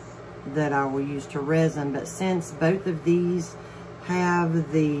gun that I will use to resin, but since both of these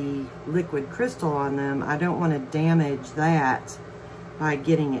have the liquid crystal on them, I don't want to damage that by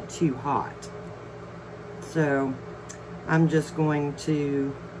getting it too hot. So I'm just going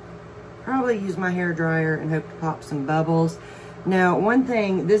to probably use my hair dryer and hope to pop some bubbles. Now, one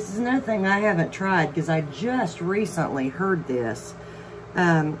thing, this is another thing I haven't tried because I just recently heard this,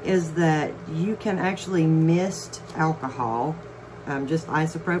 is that you can actually mist alcohol, just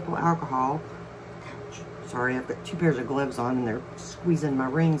isopropyl alcohol. Ouch, sorry, I've got 2 pairs of gloves on and they're squeezing my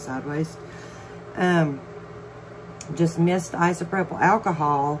ring sideways. Just mist isopropyl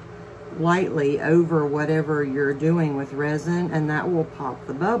alcohol lightly over whatever you're doing with resin, and that will pop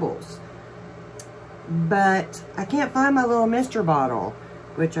the bubbles. But I can't find my little mister bottle,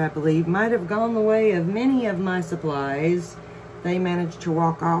 which I believe might have gone the way of many of my supplies. They managed to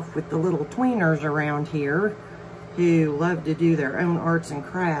walk off with the little tweeners around here who love to do their own arts and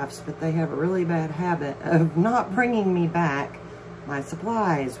crafts, but they have a really bad habit of not bringing me back my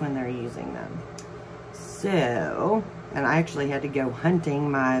supplies when they're using them. So, and I actually had to go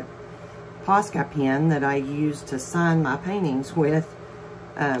hunting my Posca pen that I used to sign my paintings with,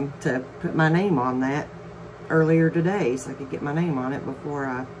 to put my name on that earlier today so I could get my name on it before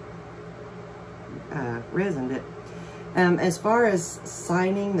I resined it. As far as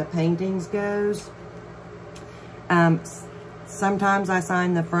signing the paintings goes, sometimes I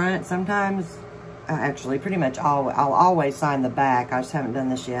sign the front, sometimes, actually pretty much I'll always sign the back. I just haven't done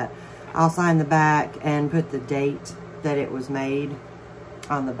this yet. I'll sign the back and put the date that it was made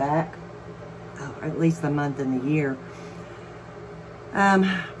on the back, or at least the month and the year.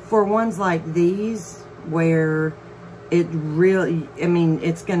 For ones like these where it really, I mean,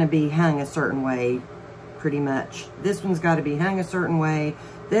 it's going to be hung a certain way pretty much. This one's got to be hung a certain way.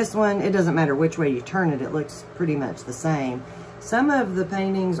 This one, it doesn't matter which way you turn it, it looks pretty much the same. Some of the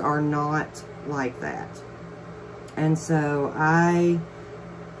paintings are not like that. And so I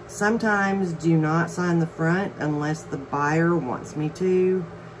sometimes do not sign the front unless the buyer wants me to,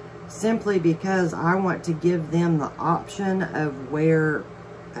 simply because I want to give them the option of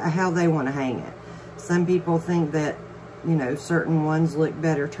how they want to hang it. Some people think that, you know, certain ones look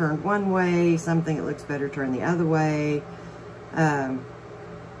better turned one way, some think it looks better turned the other way. And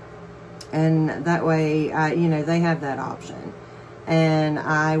that way, you know, they have that option. And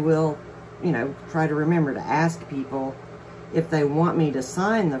I will, you know, try to remember to ask people if they want me to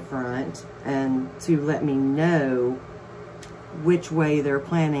sign the front and to let me know which way they're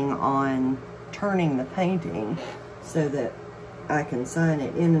planning on turning the painting so that I can sign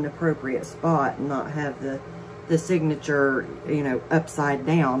it in an appropriate spot and not have the signature, you know, upside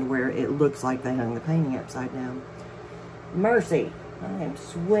down where it looks like they hung the painting upside down. Mercy, I am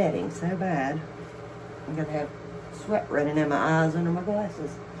sweating so bad. I'm gonna have sweat running in my eyes under my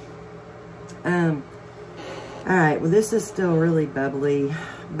glasses. Alright, well this is still really bubbly,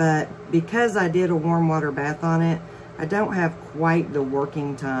 but because I did a warm water bath on it, I don't have quite the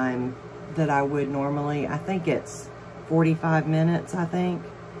working time that I would normally. I think it's 45 minutes, I think,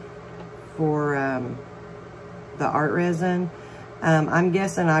 for the art resin. I'm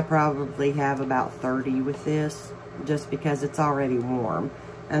guessing I probably have about 30 with this, just because it's already warm.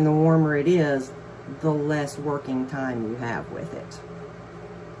 And the warmer it is, the less working time you have with it.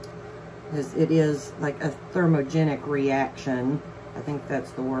 Because it is like a thermogenic reaction, I think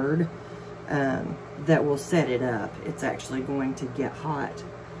that's the word, that will set it up. It's actually going to get hot.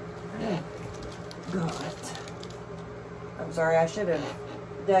 Oh, God. I'm sorry, I should have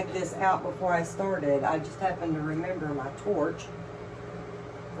dug this out before I started. I just happened to remember my torch,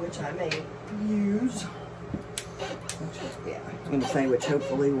 which I may use. Yeah, I was going to say, which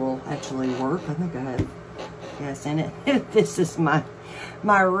hopefully will actually work. I think I have gas in it. This is my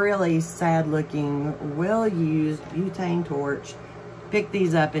really sad looking, well-used butane torch. Pick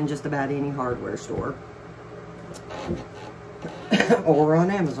these up in just about any hardware store. Or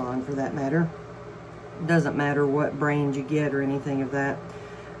on Amazon for that matter. Doesn't matter what brand you get or anything of that.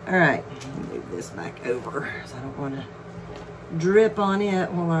 Alright, move this back over because I don't want to drip on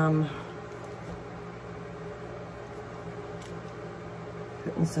it while I'm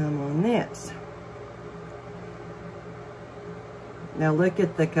putting some on this. Now look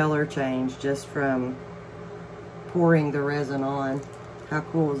at the color change just from pouring the resin on. How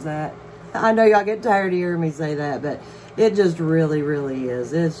cool is that? I know y'all get tired of hearing me say that, but it just really, really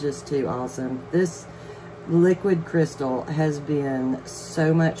is. It's just too awesome. This liquid crystal has been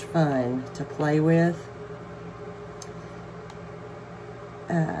so much fun to play with.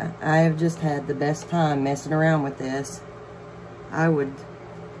 I have just had the best time messing around with this. I would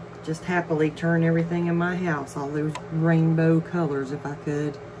just happily turn everything in my house all those rainbow colors if I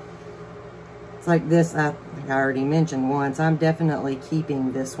could. It's like this, I already mentioned once, I'm definitely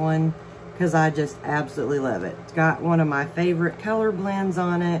keeping this one because I just absolutely love it. It's got one of my favorite color blends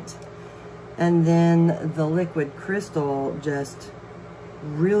on it. And then the liquid crystal just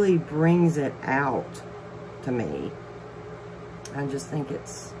really brings it out to me. I just think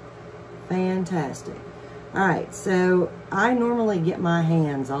it's fantastic. Alright, so I normally get my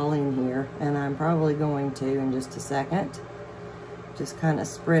hands all in here, and I'm probably going to in just a second. Just kind of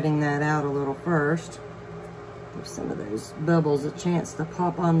spreading that out a little first. Give some of those bubbles a chance to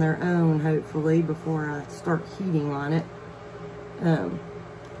pop on their own, hopefully, before I start heating on it.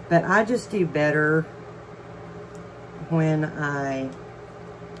 But I just do better when I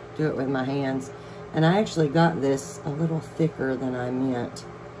do it with my hands. And I actually got this a little thicker than I meant,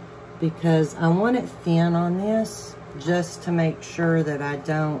 because I want it thin on this just to make sure that I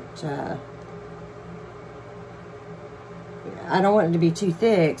don't want it to be too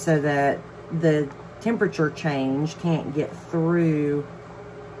thick so that the temperature change can't get through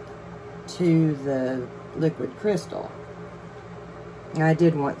to the liquid crystal. I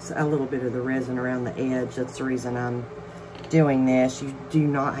did want a little bit of the resin around the edge. That's the reason I'm doing this. You do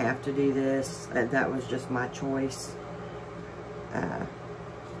not have to do this. That was just my choice.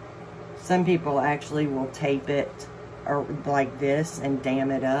 Some people actually will tape it or like this and dam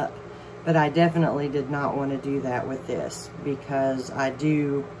it up, but I definitely did not want to do that with this because I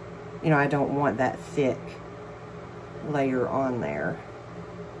do, you know, I don't want that thick layer on there.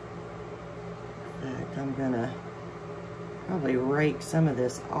 In fact, I'm gonna probably rake some of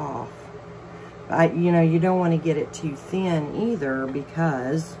this off. You know, you don't want to get it too thin either,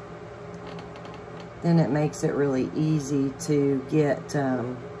 because then it makes it really easy to get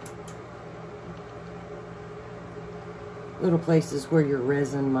little places where your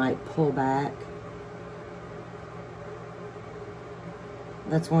resin might pull back.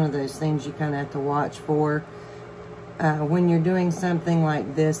 That's one of those things you kind of have to watch for when you're doing something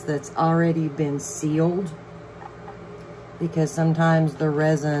like this that's already been sealed, because sometimes the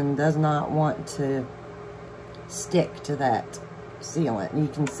resin does not want to stick to that sealant. You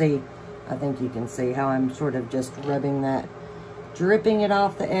can see, I think you can see how I'm sort of just rubbing that, dripping it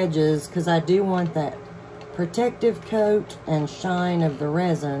off the edges, because I do want that protective coat and shine of the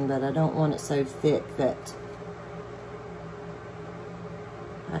resin, but I don't want it so thick that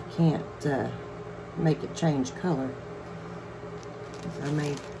I can't make it change color. I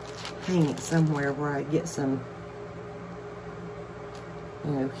may hang it somewhere where I get some,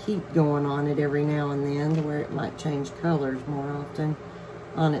 you know, heat going on it every now and then, to where it might change colors more often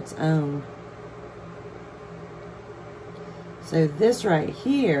on its own. So this right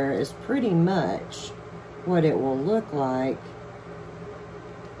here is pretty much what it will look like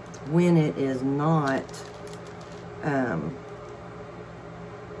when it is not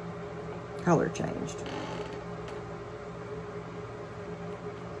color changed.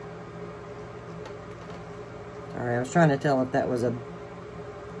 Alright, I was trying to tell if that was a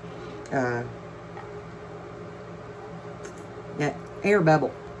yeah, air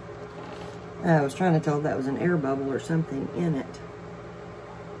bubble. I was trying to tell if that was an air bubble or something in it.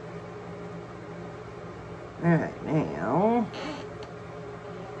 Alright, now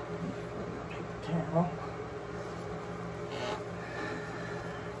paper towel.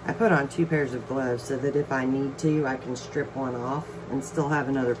 I put on 2 pairs of gloves so that if I need to, I can strip one off and still have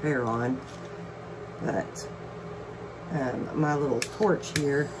another pair on. But my little torch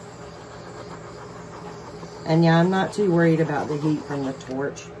here And yeah, I'm not too worried about the heat from the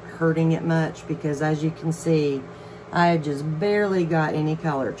torch hurting it much, because as you can see, I just barely got any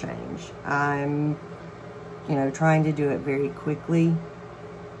color change. I'm, you know, trying to do it very quickly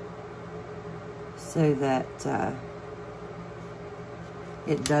so that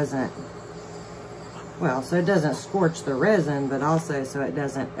it doesn't, well, so it doesn't scorch the resin, but also so it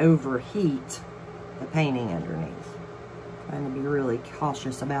doesn't overheat the painting underneath. Trying to be really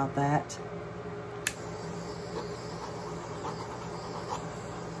cautious about that.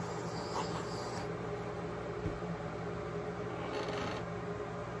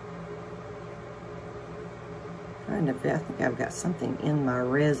 I think I've got something in my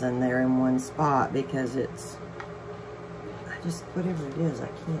resin there in one spot, because it's, I just, whatever it is, I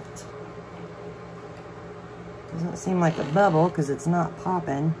can't. Doesn't seem like a bubble because it's not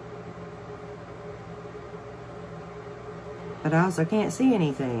popping. But I also can't see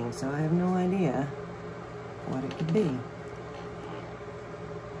anything, so I have no idea what it could be.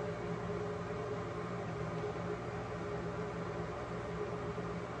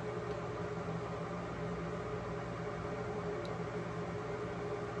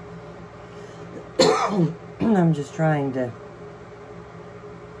 I'm just trying to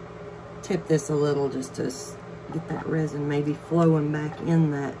tip this a little just to get that resin maybe flowing back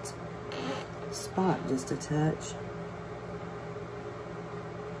in that spot just a touch.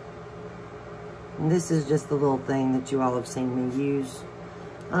 And this is just the little thing that you all have seen me use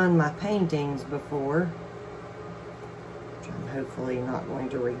on my paintings before, which I'm hopefully not going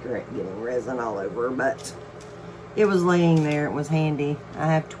to regret getting resin all over, but it was laying there, it was handy. I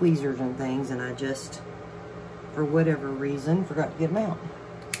have tweezers and things, and I just, for whatever reason, forgot to get them out.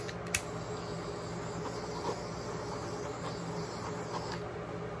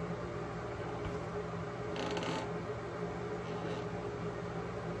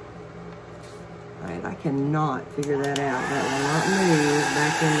 Alright, I cannot figure that out. That will not move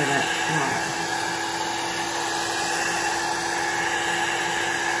back into that spot.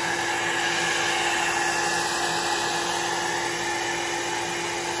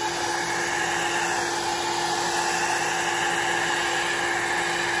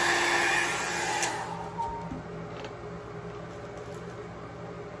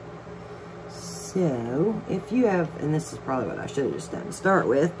 So, if you have, and this is probably what I should have just done to start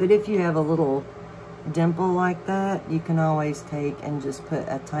with, but if you have a little dimple like that, you can always take and just put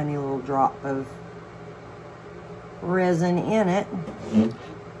a tiny little drop of resin in it.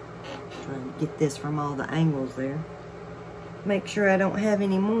 Trying to get this from all the angles there. Make sure I don't have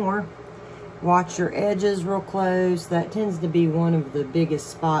any more. Watch your edges real close. That tends to be one of the biggest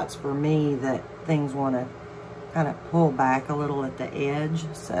spots for me that things want to kind of pull back a little at the edge,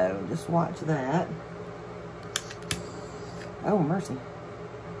 so just watch that. Oh, mercy.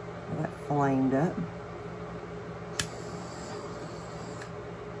 That flamed up.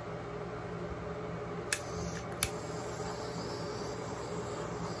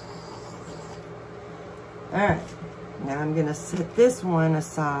 Alright, now I'm going to set this one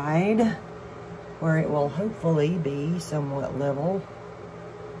aside where it will hopefully be somewhat level.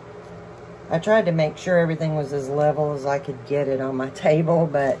 I tried to make sure everything was as level as I could get it on my table,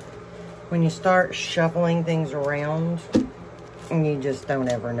 but when you start shuffling things around, you just don't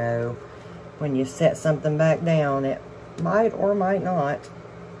ever know. When you set something back down, it might or might not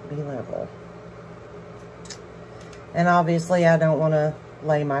be level. And obviously I don't want to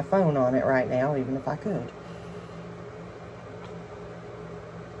lay my phone on it right now, even if I could.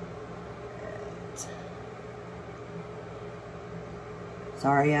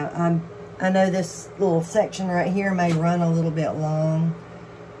 Sorry, I know this little section right here may run a little bit long,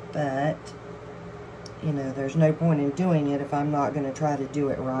 but, you know, there's no point in doing it if I'm not going to try to do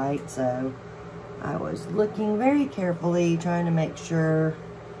it right. So I was looking very carefully, trying to make sure.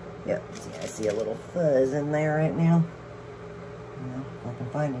 Yep, see, I see a little fuzz in there right now. Well, if I can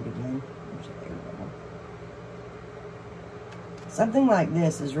find it again. There's an air bubble. Something like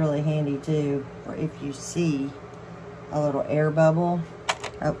this is really handy too, for if you see a little air bubble.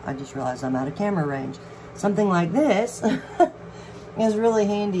 Oh, I just realized I'm out of camera range. Something like this is really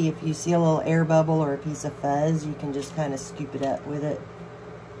handy if you see a little air bubble or a piece of fuzz. You can just kind of scoop it up with it,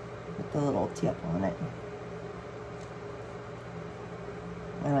 with the little tip on it.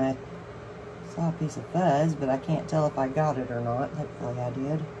 And I saw a piece of fuzz, but I can't tell if I got it or not. Hopefully I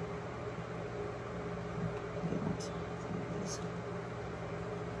did.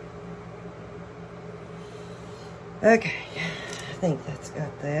 Okay, I think that's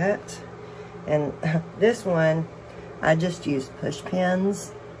got that. And this one, I just used push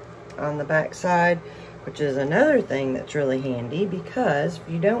pins on the back side, which is another thing that's really handy, because if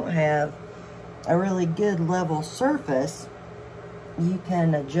you don't have a really good level surface, you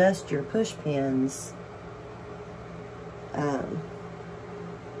can adjust your push pins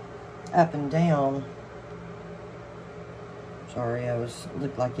up and down. Sorry,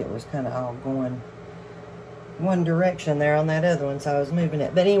 looked like it was kind of all going one direction there on that other one, so I was moving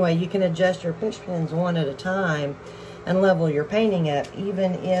it. But anyway, you can adjust your push pins one at a time and level your painting up,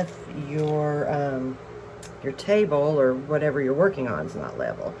 even if your table or whatever you're working on is not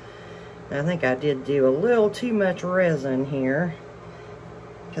level. And I think I did do a little too much resin here,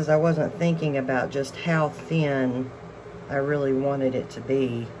 because I wasn't thinking about just how thin I really wanted it to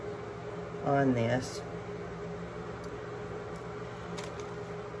be on this.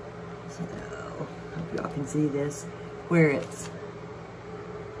 So, hope y'all can see this, where it's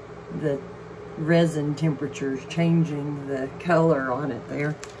the resin temperature is changing the color on it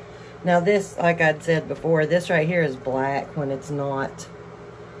there. Now this, like I'd said before, this right here is black when it's not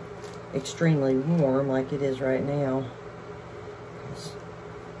extremely warm like it is right now.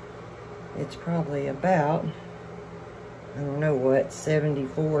 It's probably about, I don't know what,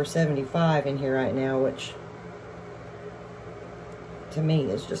 74, 75 in here right now, which to me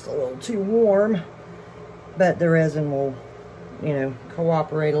is just a little too warm. But the resin will, you know,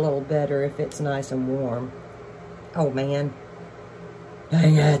 cooperate a little better if it's nice and warm. Oh man,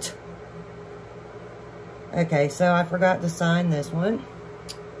 dang it. Okay, so I forgot to sign this one.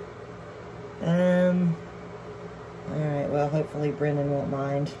 Alright, well, hopefully Brendan won't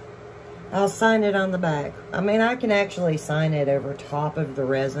mind. I'll sign it on the back. I mean, I can actually sign it over top of the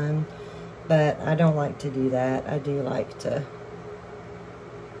resin, but I don't like to do that. I do like to...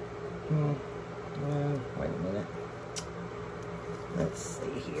 wait a minute. Let's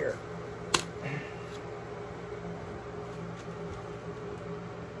see here.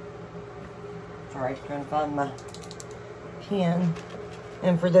 Sorry, trying to find my pen.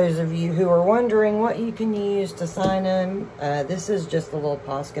 And for those of you who are wondering what you can use to sign them, this is just a little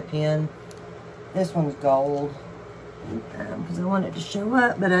Posca pen. This one's gold, because I want it to show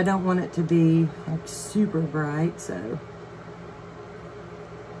up, but I don't want it to be like super bright, so.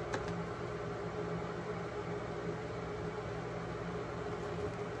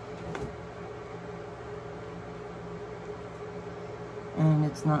 And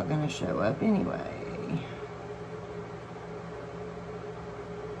it's not going to show up anyway.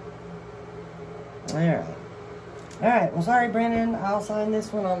 Alright. Alright, well, sorry, Brennan. I'll sign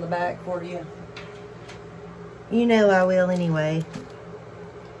this one on the back for you. You know I will anyway.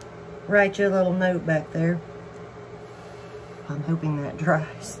 Write you a little note back there. I'm hoping that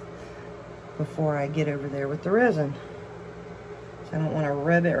dries before I get over there with the resin. So I don't want to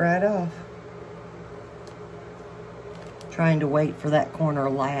rub it right off. Trying to wait for that corner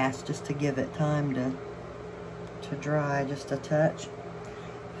last just to give it time to dry just a touch.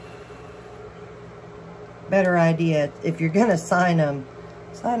 Better idea, if you're gonna sign them,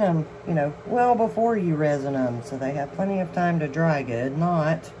 you know, well before you resin them, so they have plenty of time to dry good,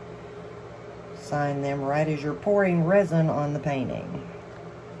 not sign them right as you're pouring resin on the painting.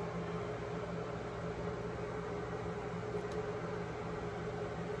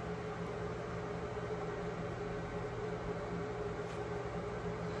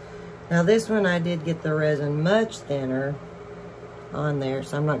 Now this one I did get the resin much thinner on there,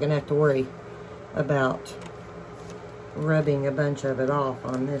 so I'm not gonna have to worry about rubbing a bunch of it off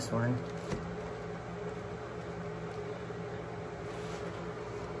on this one.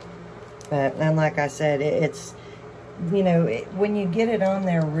 But, and like I said, it's, you know, when you get it on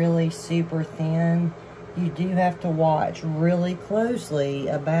there really super thin, you do have to watch really closely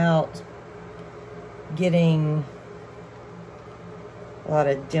about getting a lot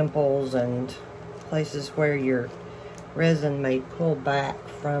of dimples and places where your resin may pull back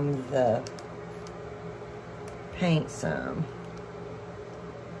from the paint some.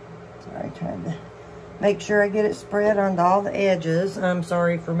 Sorry, trying to make sure I get it spread onto all the edges. I'm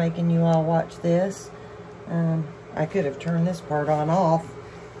sorry for making you all watch this. I could have turned this part on off,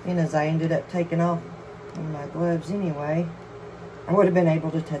 and as I ended up taking off my gloves anyway, I would have been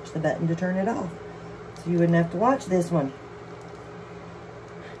able to touch the button to turn it off. So you wouldn't have to watch this one.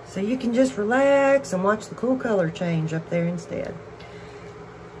 So you can just relax and watch the cool color change up there instead.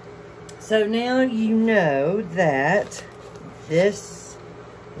 So now you know that this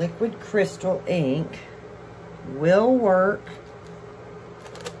liquid crystal ink will work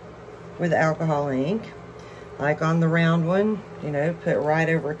with alcohol ink. Like on the round one, you know, put right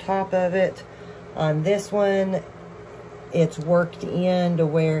over top of it. On this one, it's worked in to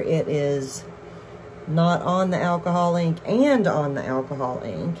where it is not on the alcohol ink and on the alcohol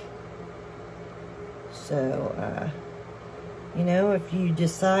ink. So, you know, if you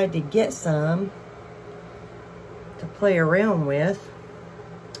decide to get some to play around with,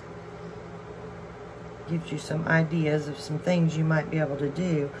 gives you some ideas of some things you might be able to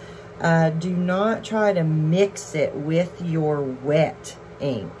do. Do not try to mix it with your wet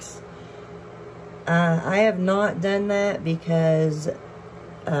inks. I have not done that because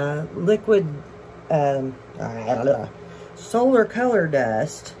liquid Solar Color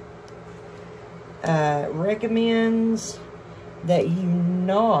Dust recommends that you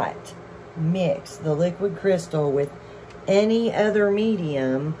not mix the liquid crystal with any other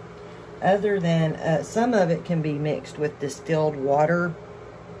medium other than some of it can be mixed with distilled water.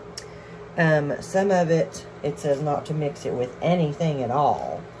 Some of it says not to mix it with anything at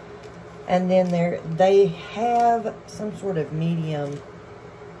all. And then they have some sort of medium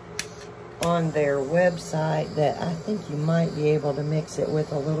on their website that I think you might be able to mix it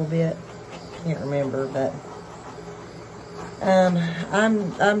with a little bit. Can't remember, but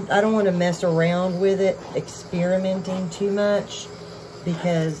I don't want to mess around with it, experimenting too much,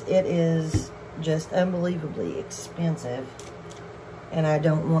 because it is just unbelievably expensive, and I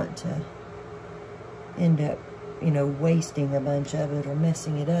don't want to end up, you know, wasting a bunch of it or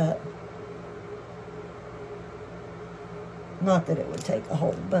messing it up. Not that it would take a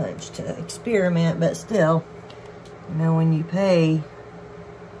whole bunch to experiment, but still, you know, when you pay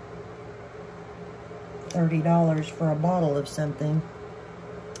 $30 for a bottle of something,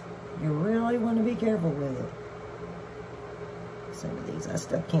 you really want to be careful with it. Some of these, I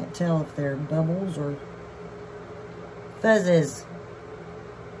still can't tell if they're bubbles or fuzzes.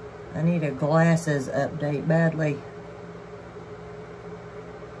 I need a glasses update badly.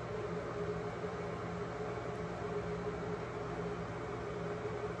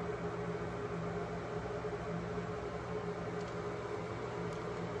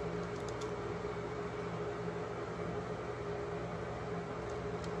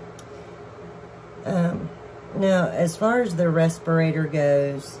 Now, as far as the respirator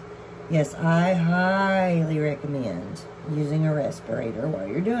goes, yes, I highly recommend using a respirator while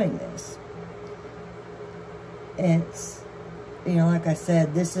you're doing this. It's, you know, like I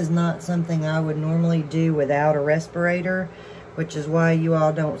said, this is not something I would normally do without a respirator, which is why you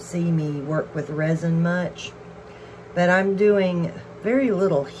all don't see me work with resin much. But I'm doing very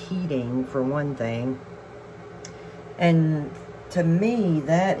little heating, for one thing. And to me,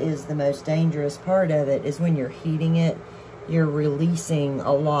 that is the most dangerous part of it, is when you're heating it, you're releasing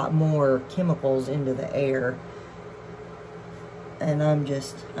a lot more chemicals into the air. And I'm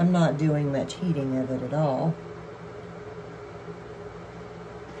not doing much heating of it at all.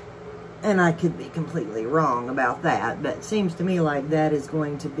 And I could be completely wrong about that, but it seems to me like that is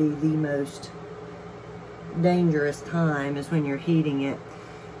going to be the most dangerous time, is when you're heating it.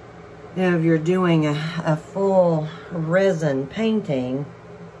 Now, if you're doing a full resin painting,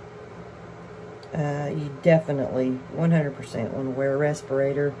 you definitely 100% want to wear a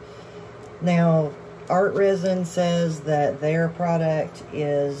respirator. Now, Art Resin says that their product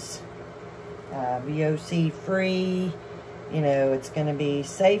is VOC free. You know, it's going to be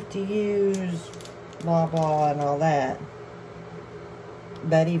safe to use, blah, blah, and all that.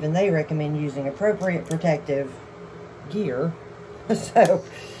 But even they recommend using appropriate protective gear. So,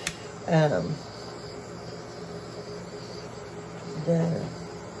 the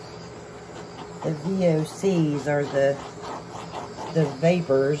VOCs are the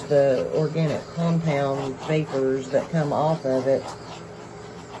vapors, the organic compound vapors that come off of it.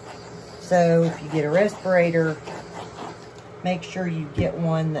 So if you get a respirator, make sure you get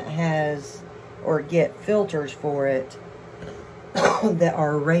one that has, or get filters for it that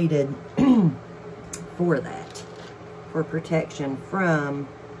are rated for that, for protection from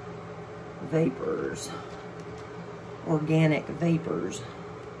vapors, organic vapors.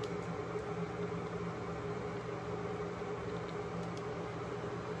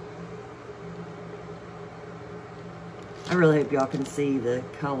 I really hope y'all can see the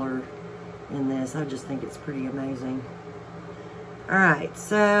color in this. I just think it's pretty amazing. Alright,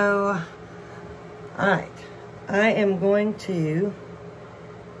 so, I am going to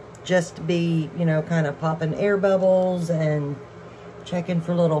just be, you know, kind of popping air bubbles and checking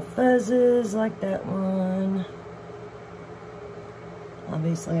for little fuzzes like that one.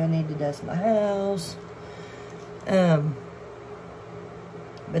 Obviously, I need to dust my house. But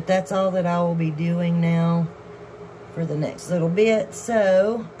that's all that I will be doing now for the next little bit.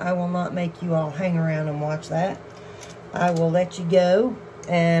 So, I will not make you all hang around and watch that. I will let you go.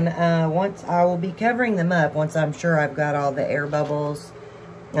 And once I will be covering them up, once I'm sure I've got all the air bubbles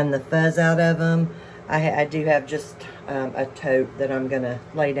and the fuzz out of them. I do have just a tote that I'm going to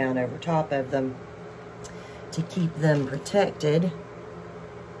lay down over top of them. to keep them protected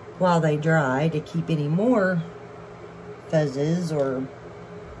while they dry, to keep any more fuzzes or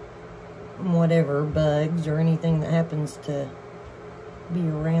whatever, bugs or anything that happens to be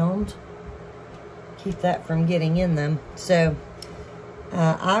around. Keep that from getting in them. So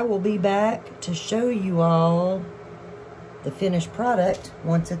I will be back to show you all the finished product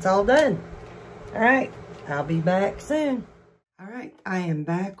once it's all done. All right, I'll be back soon. All right, I am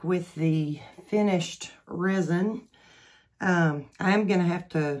back with the finished resin. I am gonna have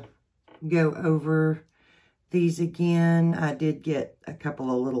to go over these again. I did get a couple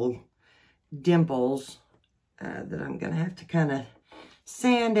of little dimples that I'm gonna have to kind of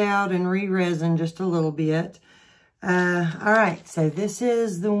sand out and re-resin just a little bit. All right, so this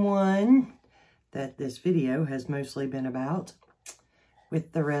is the one that this video has mostly been about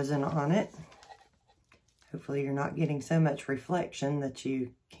with the resin on it. Hopefully you're not getting so much reflection that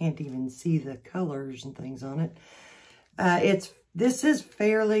you can't even see the colors and things on it. This is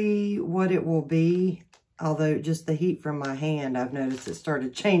fairly what it will be, although just the heat from my hand, I've noticed it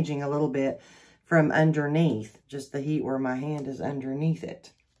started changing a little bit from underneath, just the heat where my hand is underneath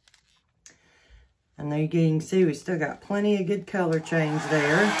it. And there you can see we still got plenty of good color change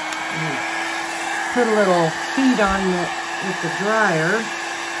there. Put a little heat on with the dryer.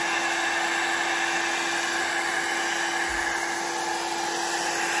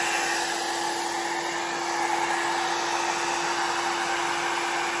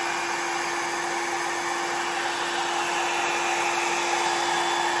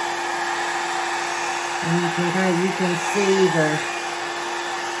 And you can see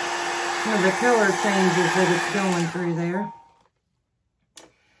the color changes that it's going through there.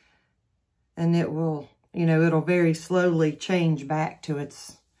 And it will, it'll very slowly change back to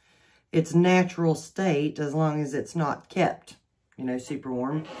its natural state as long as it's not kept, super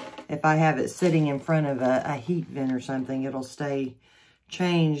warm. If I have it sitting in front of a heat vent or something, it'll stay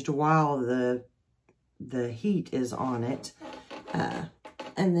changed while the heat is on it.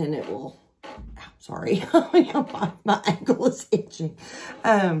 And then it will, sorry, my ankle is itching.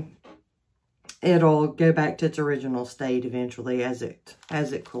 It'll go back to its original state eventually as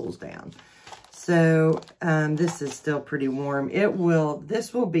it cools down. So this is still pretty warm.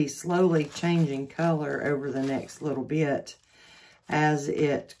 This will be slowly changing color over the next little bit as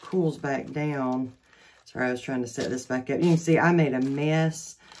it cools back down. Sorry, I was trying to set this back up. You can see I made a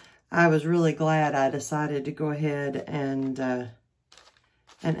mess. I was really glad I decided to go ahead and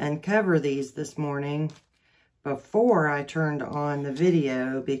uncover these this morning before I turned on the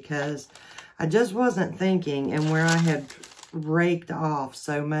video, because I just wasn't thinking, and where I had raked off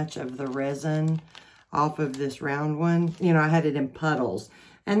so much of the resin off of this round one, I had it in puddles.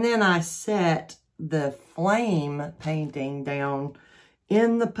 And then I set the flame painting down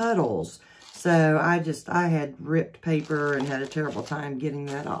in the puddles. So I had ripped paper and had a terrible time getting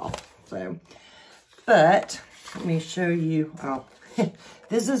that off. So, but let me show you. Oh,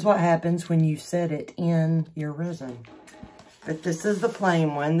 this is what happens when you set it in your resin. But this is the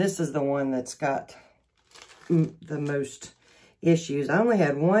plain one. This is the one that's got the most issues. I only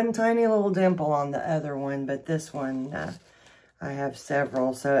had one tiny little dimple on the other one, but this one, I have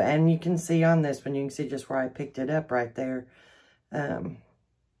several. So, and you can see on this one, you can see just where I picked it up right there.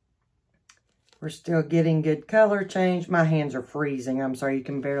 We're still getting good color change. My hands are freezing. I'm sorry, you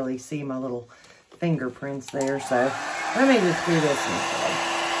can barely see my little fingerprints there. So let me just do this instead.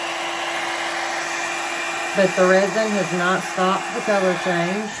 But the resin has not stopped the color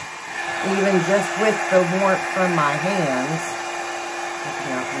change, even just with the warmth from my hands.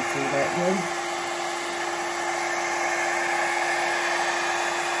 Hopefully y'all can see that good.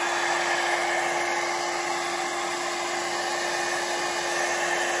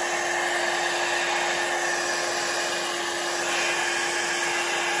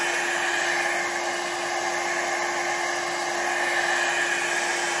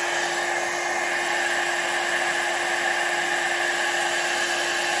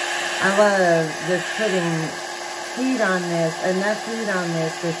 I love just putting heat on this, enough heat on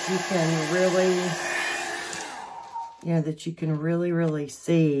this that you can really, really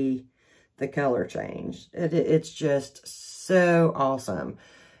see the color change. It's just so awesome.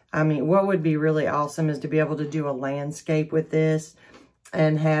 I mean, what would be really awesome is to be able to do a landscape with this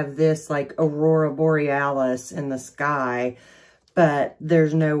and have this like aurora borealis in the sky, but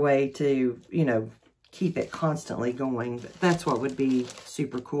there's no way to, keep it constantly going. But that's what would be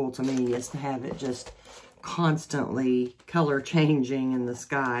super cool to me, is to have it just constantly color changing in the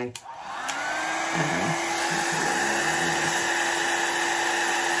sky.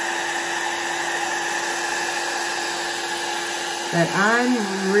 But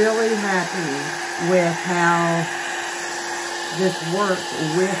I'm really happy with how this works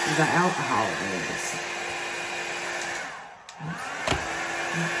with the alcohol inks.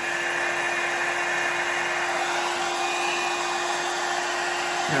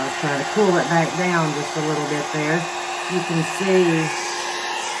 I was trying to cool it back down just a little bit there. You can see,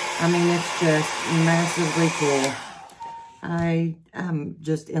 I mean, it's just massively cool. I am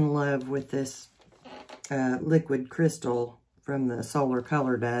just in love with this liquid crystal from the Solar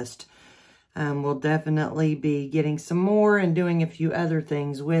Color Dust. We'll definitely be getting some more and doing a few other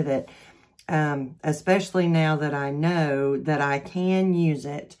things with it, especially now that I know that I can use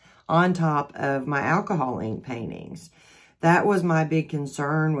it on top of my alcohol ink paintings. That was my big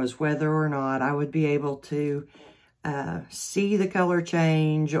concern, was whether or not I would be able to see the color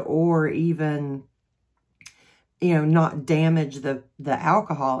change, or even, you know, not damage the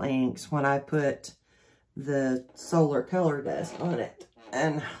alcohol inks when I put the Solar Color Dust on it.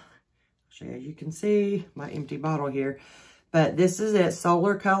 And as you can see, my empty bottle here. But this is it.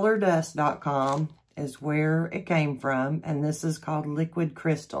 SolarColorDust.com is where it came from. And this is called Liquid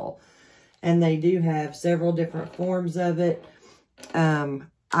Crystal. And they do have several different forms of it.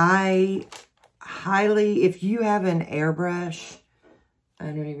 I highly, if you have an airbrush, I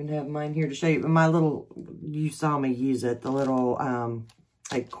don't even have mine here to show you, but my little, you saw me use it, the little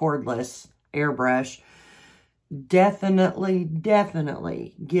like cordless airbrush. Definitely get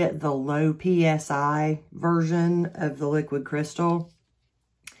the low PSI version of the Liquid Crystal.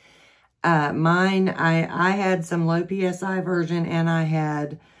 Mine, I had some low PSI version, and I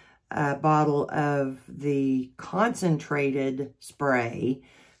had a bottle of the concentrated spray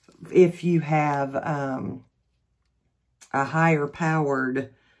if you have a higher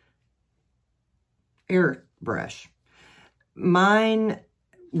powered airbrush. Mine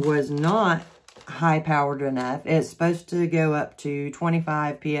was not high powered enough. It's supposed to go up to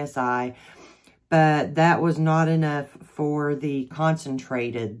 25 PSI, but that was not enough for the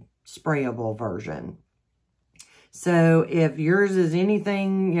concentrated sprayable version. So if yours is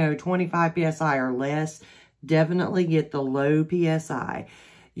anything, you know, 25 PSI or less, definitely get the low PSI.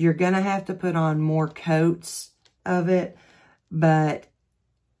 You're going to have to put on more coats of it, but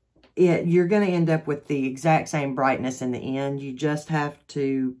you're going to end up with the exact same brightness in the end. You just have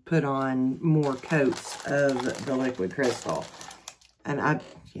to put on more coats of the Liquid Crystal. And I'm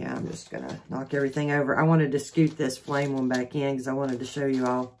just going to knock everything over. I wanted to scoot this flame one back in because I wanted to show you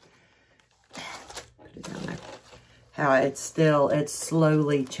all. Put it down there. How it's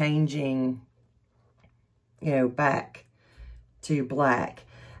slowly changing, you know, back to black.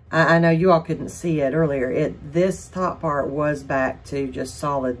 I know you all couldn't see it earlier. This top part was back to just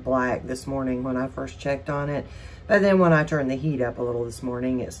solid black this morning when I first checked on it. But then when I turned the heat up a little this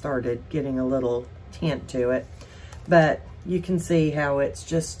morning, it started getting a little tint to it. But you can see how it's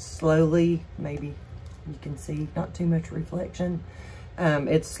just slowly, maybe you can see not too much reflection.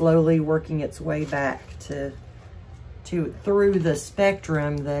 It's slowly working its way back through the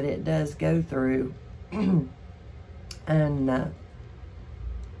spectrum that it does go through. And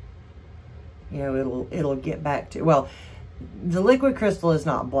you know, it'll get back to, well, the Liquid Crystal is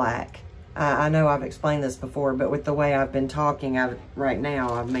not black. I know I've explained this before, but with the way I've been talking right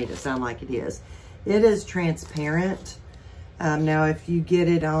now, I've made it sound like it is. It is transparent. Now, if you get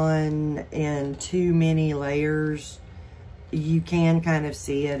it on in too many layers, you can kind of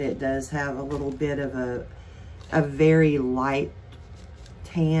see it. It does have a little bit of a very light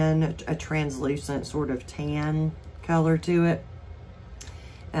tan, a translucent sort of tan color to it.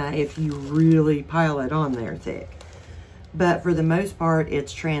 If you really pile it on there thick. But for the most part,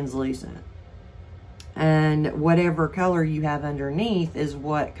 it's translucent. And whatever color you have underneath is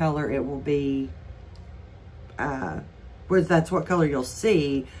what color it will be, that's what color you'll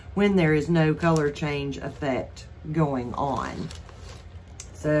see when there is no color change effect going on.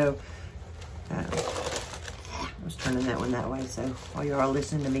 So, I was turning that one that way, so while you're all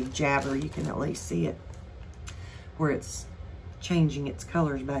listening to me jabber, you can at least see it where it's changing its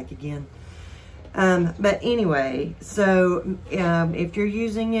colors back again. But anyway, so if you're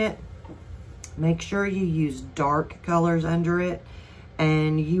using it, make sure you use dark colors under it,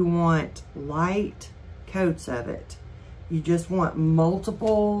 and you want light coats of it. You just want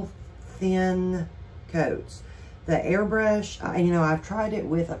multiple thin coats. The airbrush, you know, I've tried it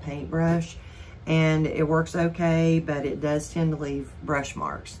with a paintbrush and it works okay, but it does tend to leave brush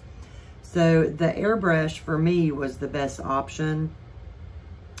marks. So the airbrush for me was the best option.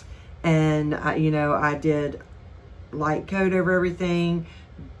 And you know, I did light coat over everything,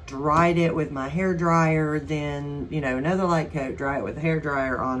 dried it with my hair dryer, then, you know, another light coat, dry it with a hair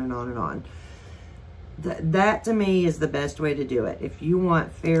dryer, on and on and on. that to me is the best way to do it. If you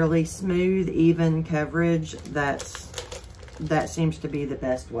want fairly smooth, even coverage, that seems to be the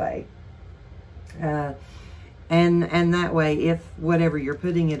best way. And that way, if whatever you're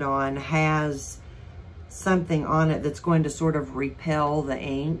putting it on has something on it that's going to sort of repel the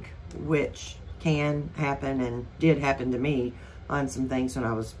ink, which can happen and did happen to me on some things when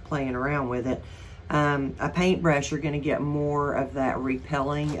I was playing around with it, a paintbrush, you're going to get more of that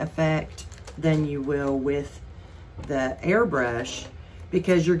repelling effect than you will with the airbrush,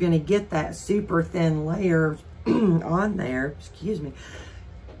 because you're going to get that super thin layer on there. Excuse me.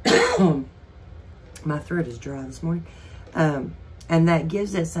 My throat is dry this morning. And that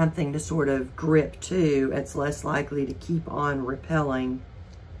gives it something to sort of grip to. It's less likely to keep on repelling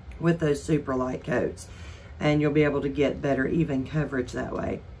with those super light coats. And you'll be able to get better even coverage that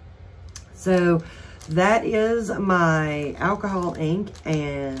way. So that is my alcohol ink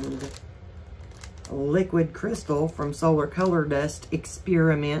and liquid crystal from Solar Color Dust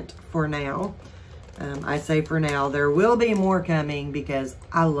experiment for now. I say for now. There will be more coming because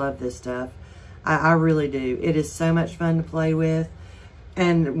I love this stuff. I really do. It is so much fun to play with.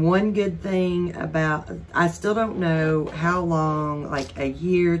 And one good thing about, I still don't know how long, like a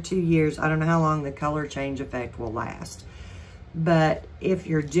year, 2 years, I don't know how long the color change effect will last. But if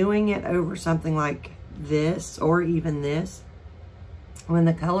you're doing it over something like this or even this, when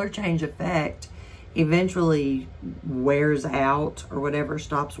the color change effect eventually wears out or whatever,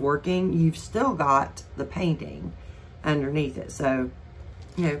 stops working, you've still got the painting underneath it. So,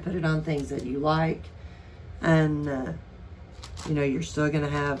 you know, put it on things that you like, and you know, you're still going to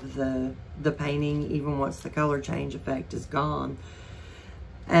have the painting even once the color change effect is gone.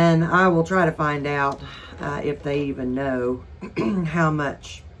 And I will try to find out if they even know how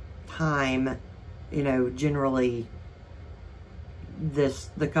much time, you know, generally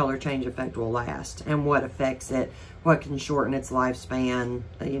the color change effect will last, and what affects it, what can shorten its lifespan,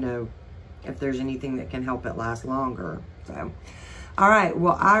 you know, if there's anything that can help it last longer. So, all right,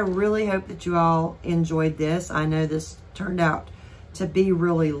 well, I really hope that you all enjoyed this. I know this turned out to be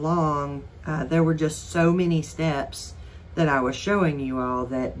really long. There were just so many steps that I was showing you all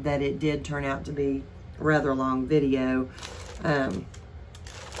that it did turn out to be a rather long video.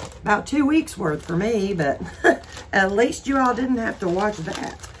 About 2 weeks worth for me, but at least you all didn't have to watch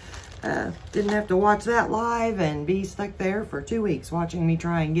that. Didn't have to watch that live and be stuck there for 2 weeks watching me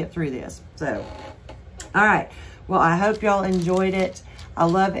try and get through this. So, all right. Well, I hope y'all enjoyed it. I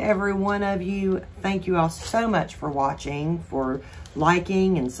love every one of you. Thank you all so much for watching, for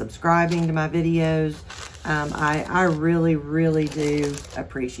liking and subscribing to my videos. I really, really do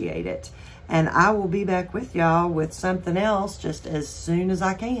appreciate it. And I will be back with y'all with something else just as soon as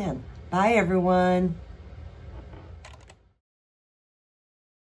I can. Bye, everyone.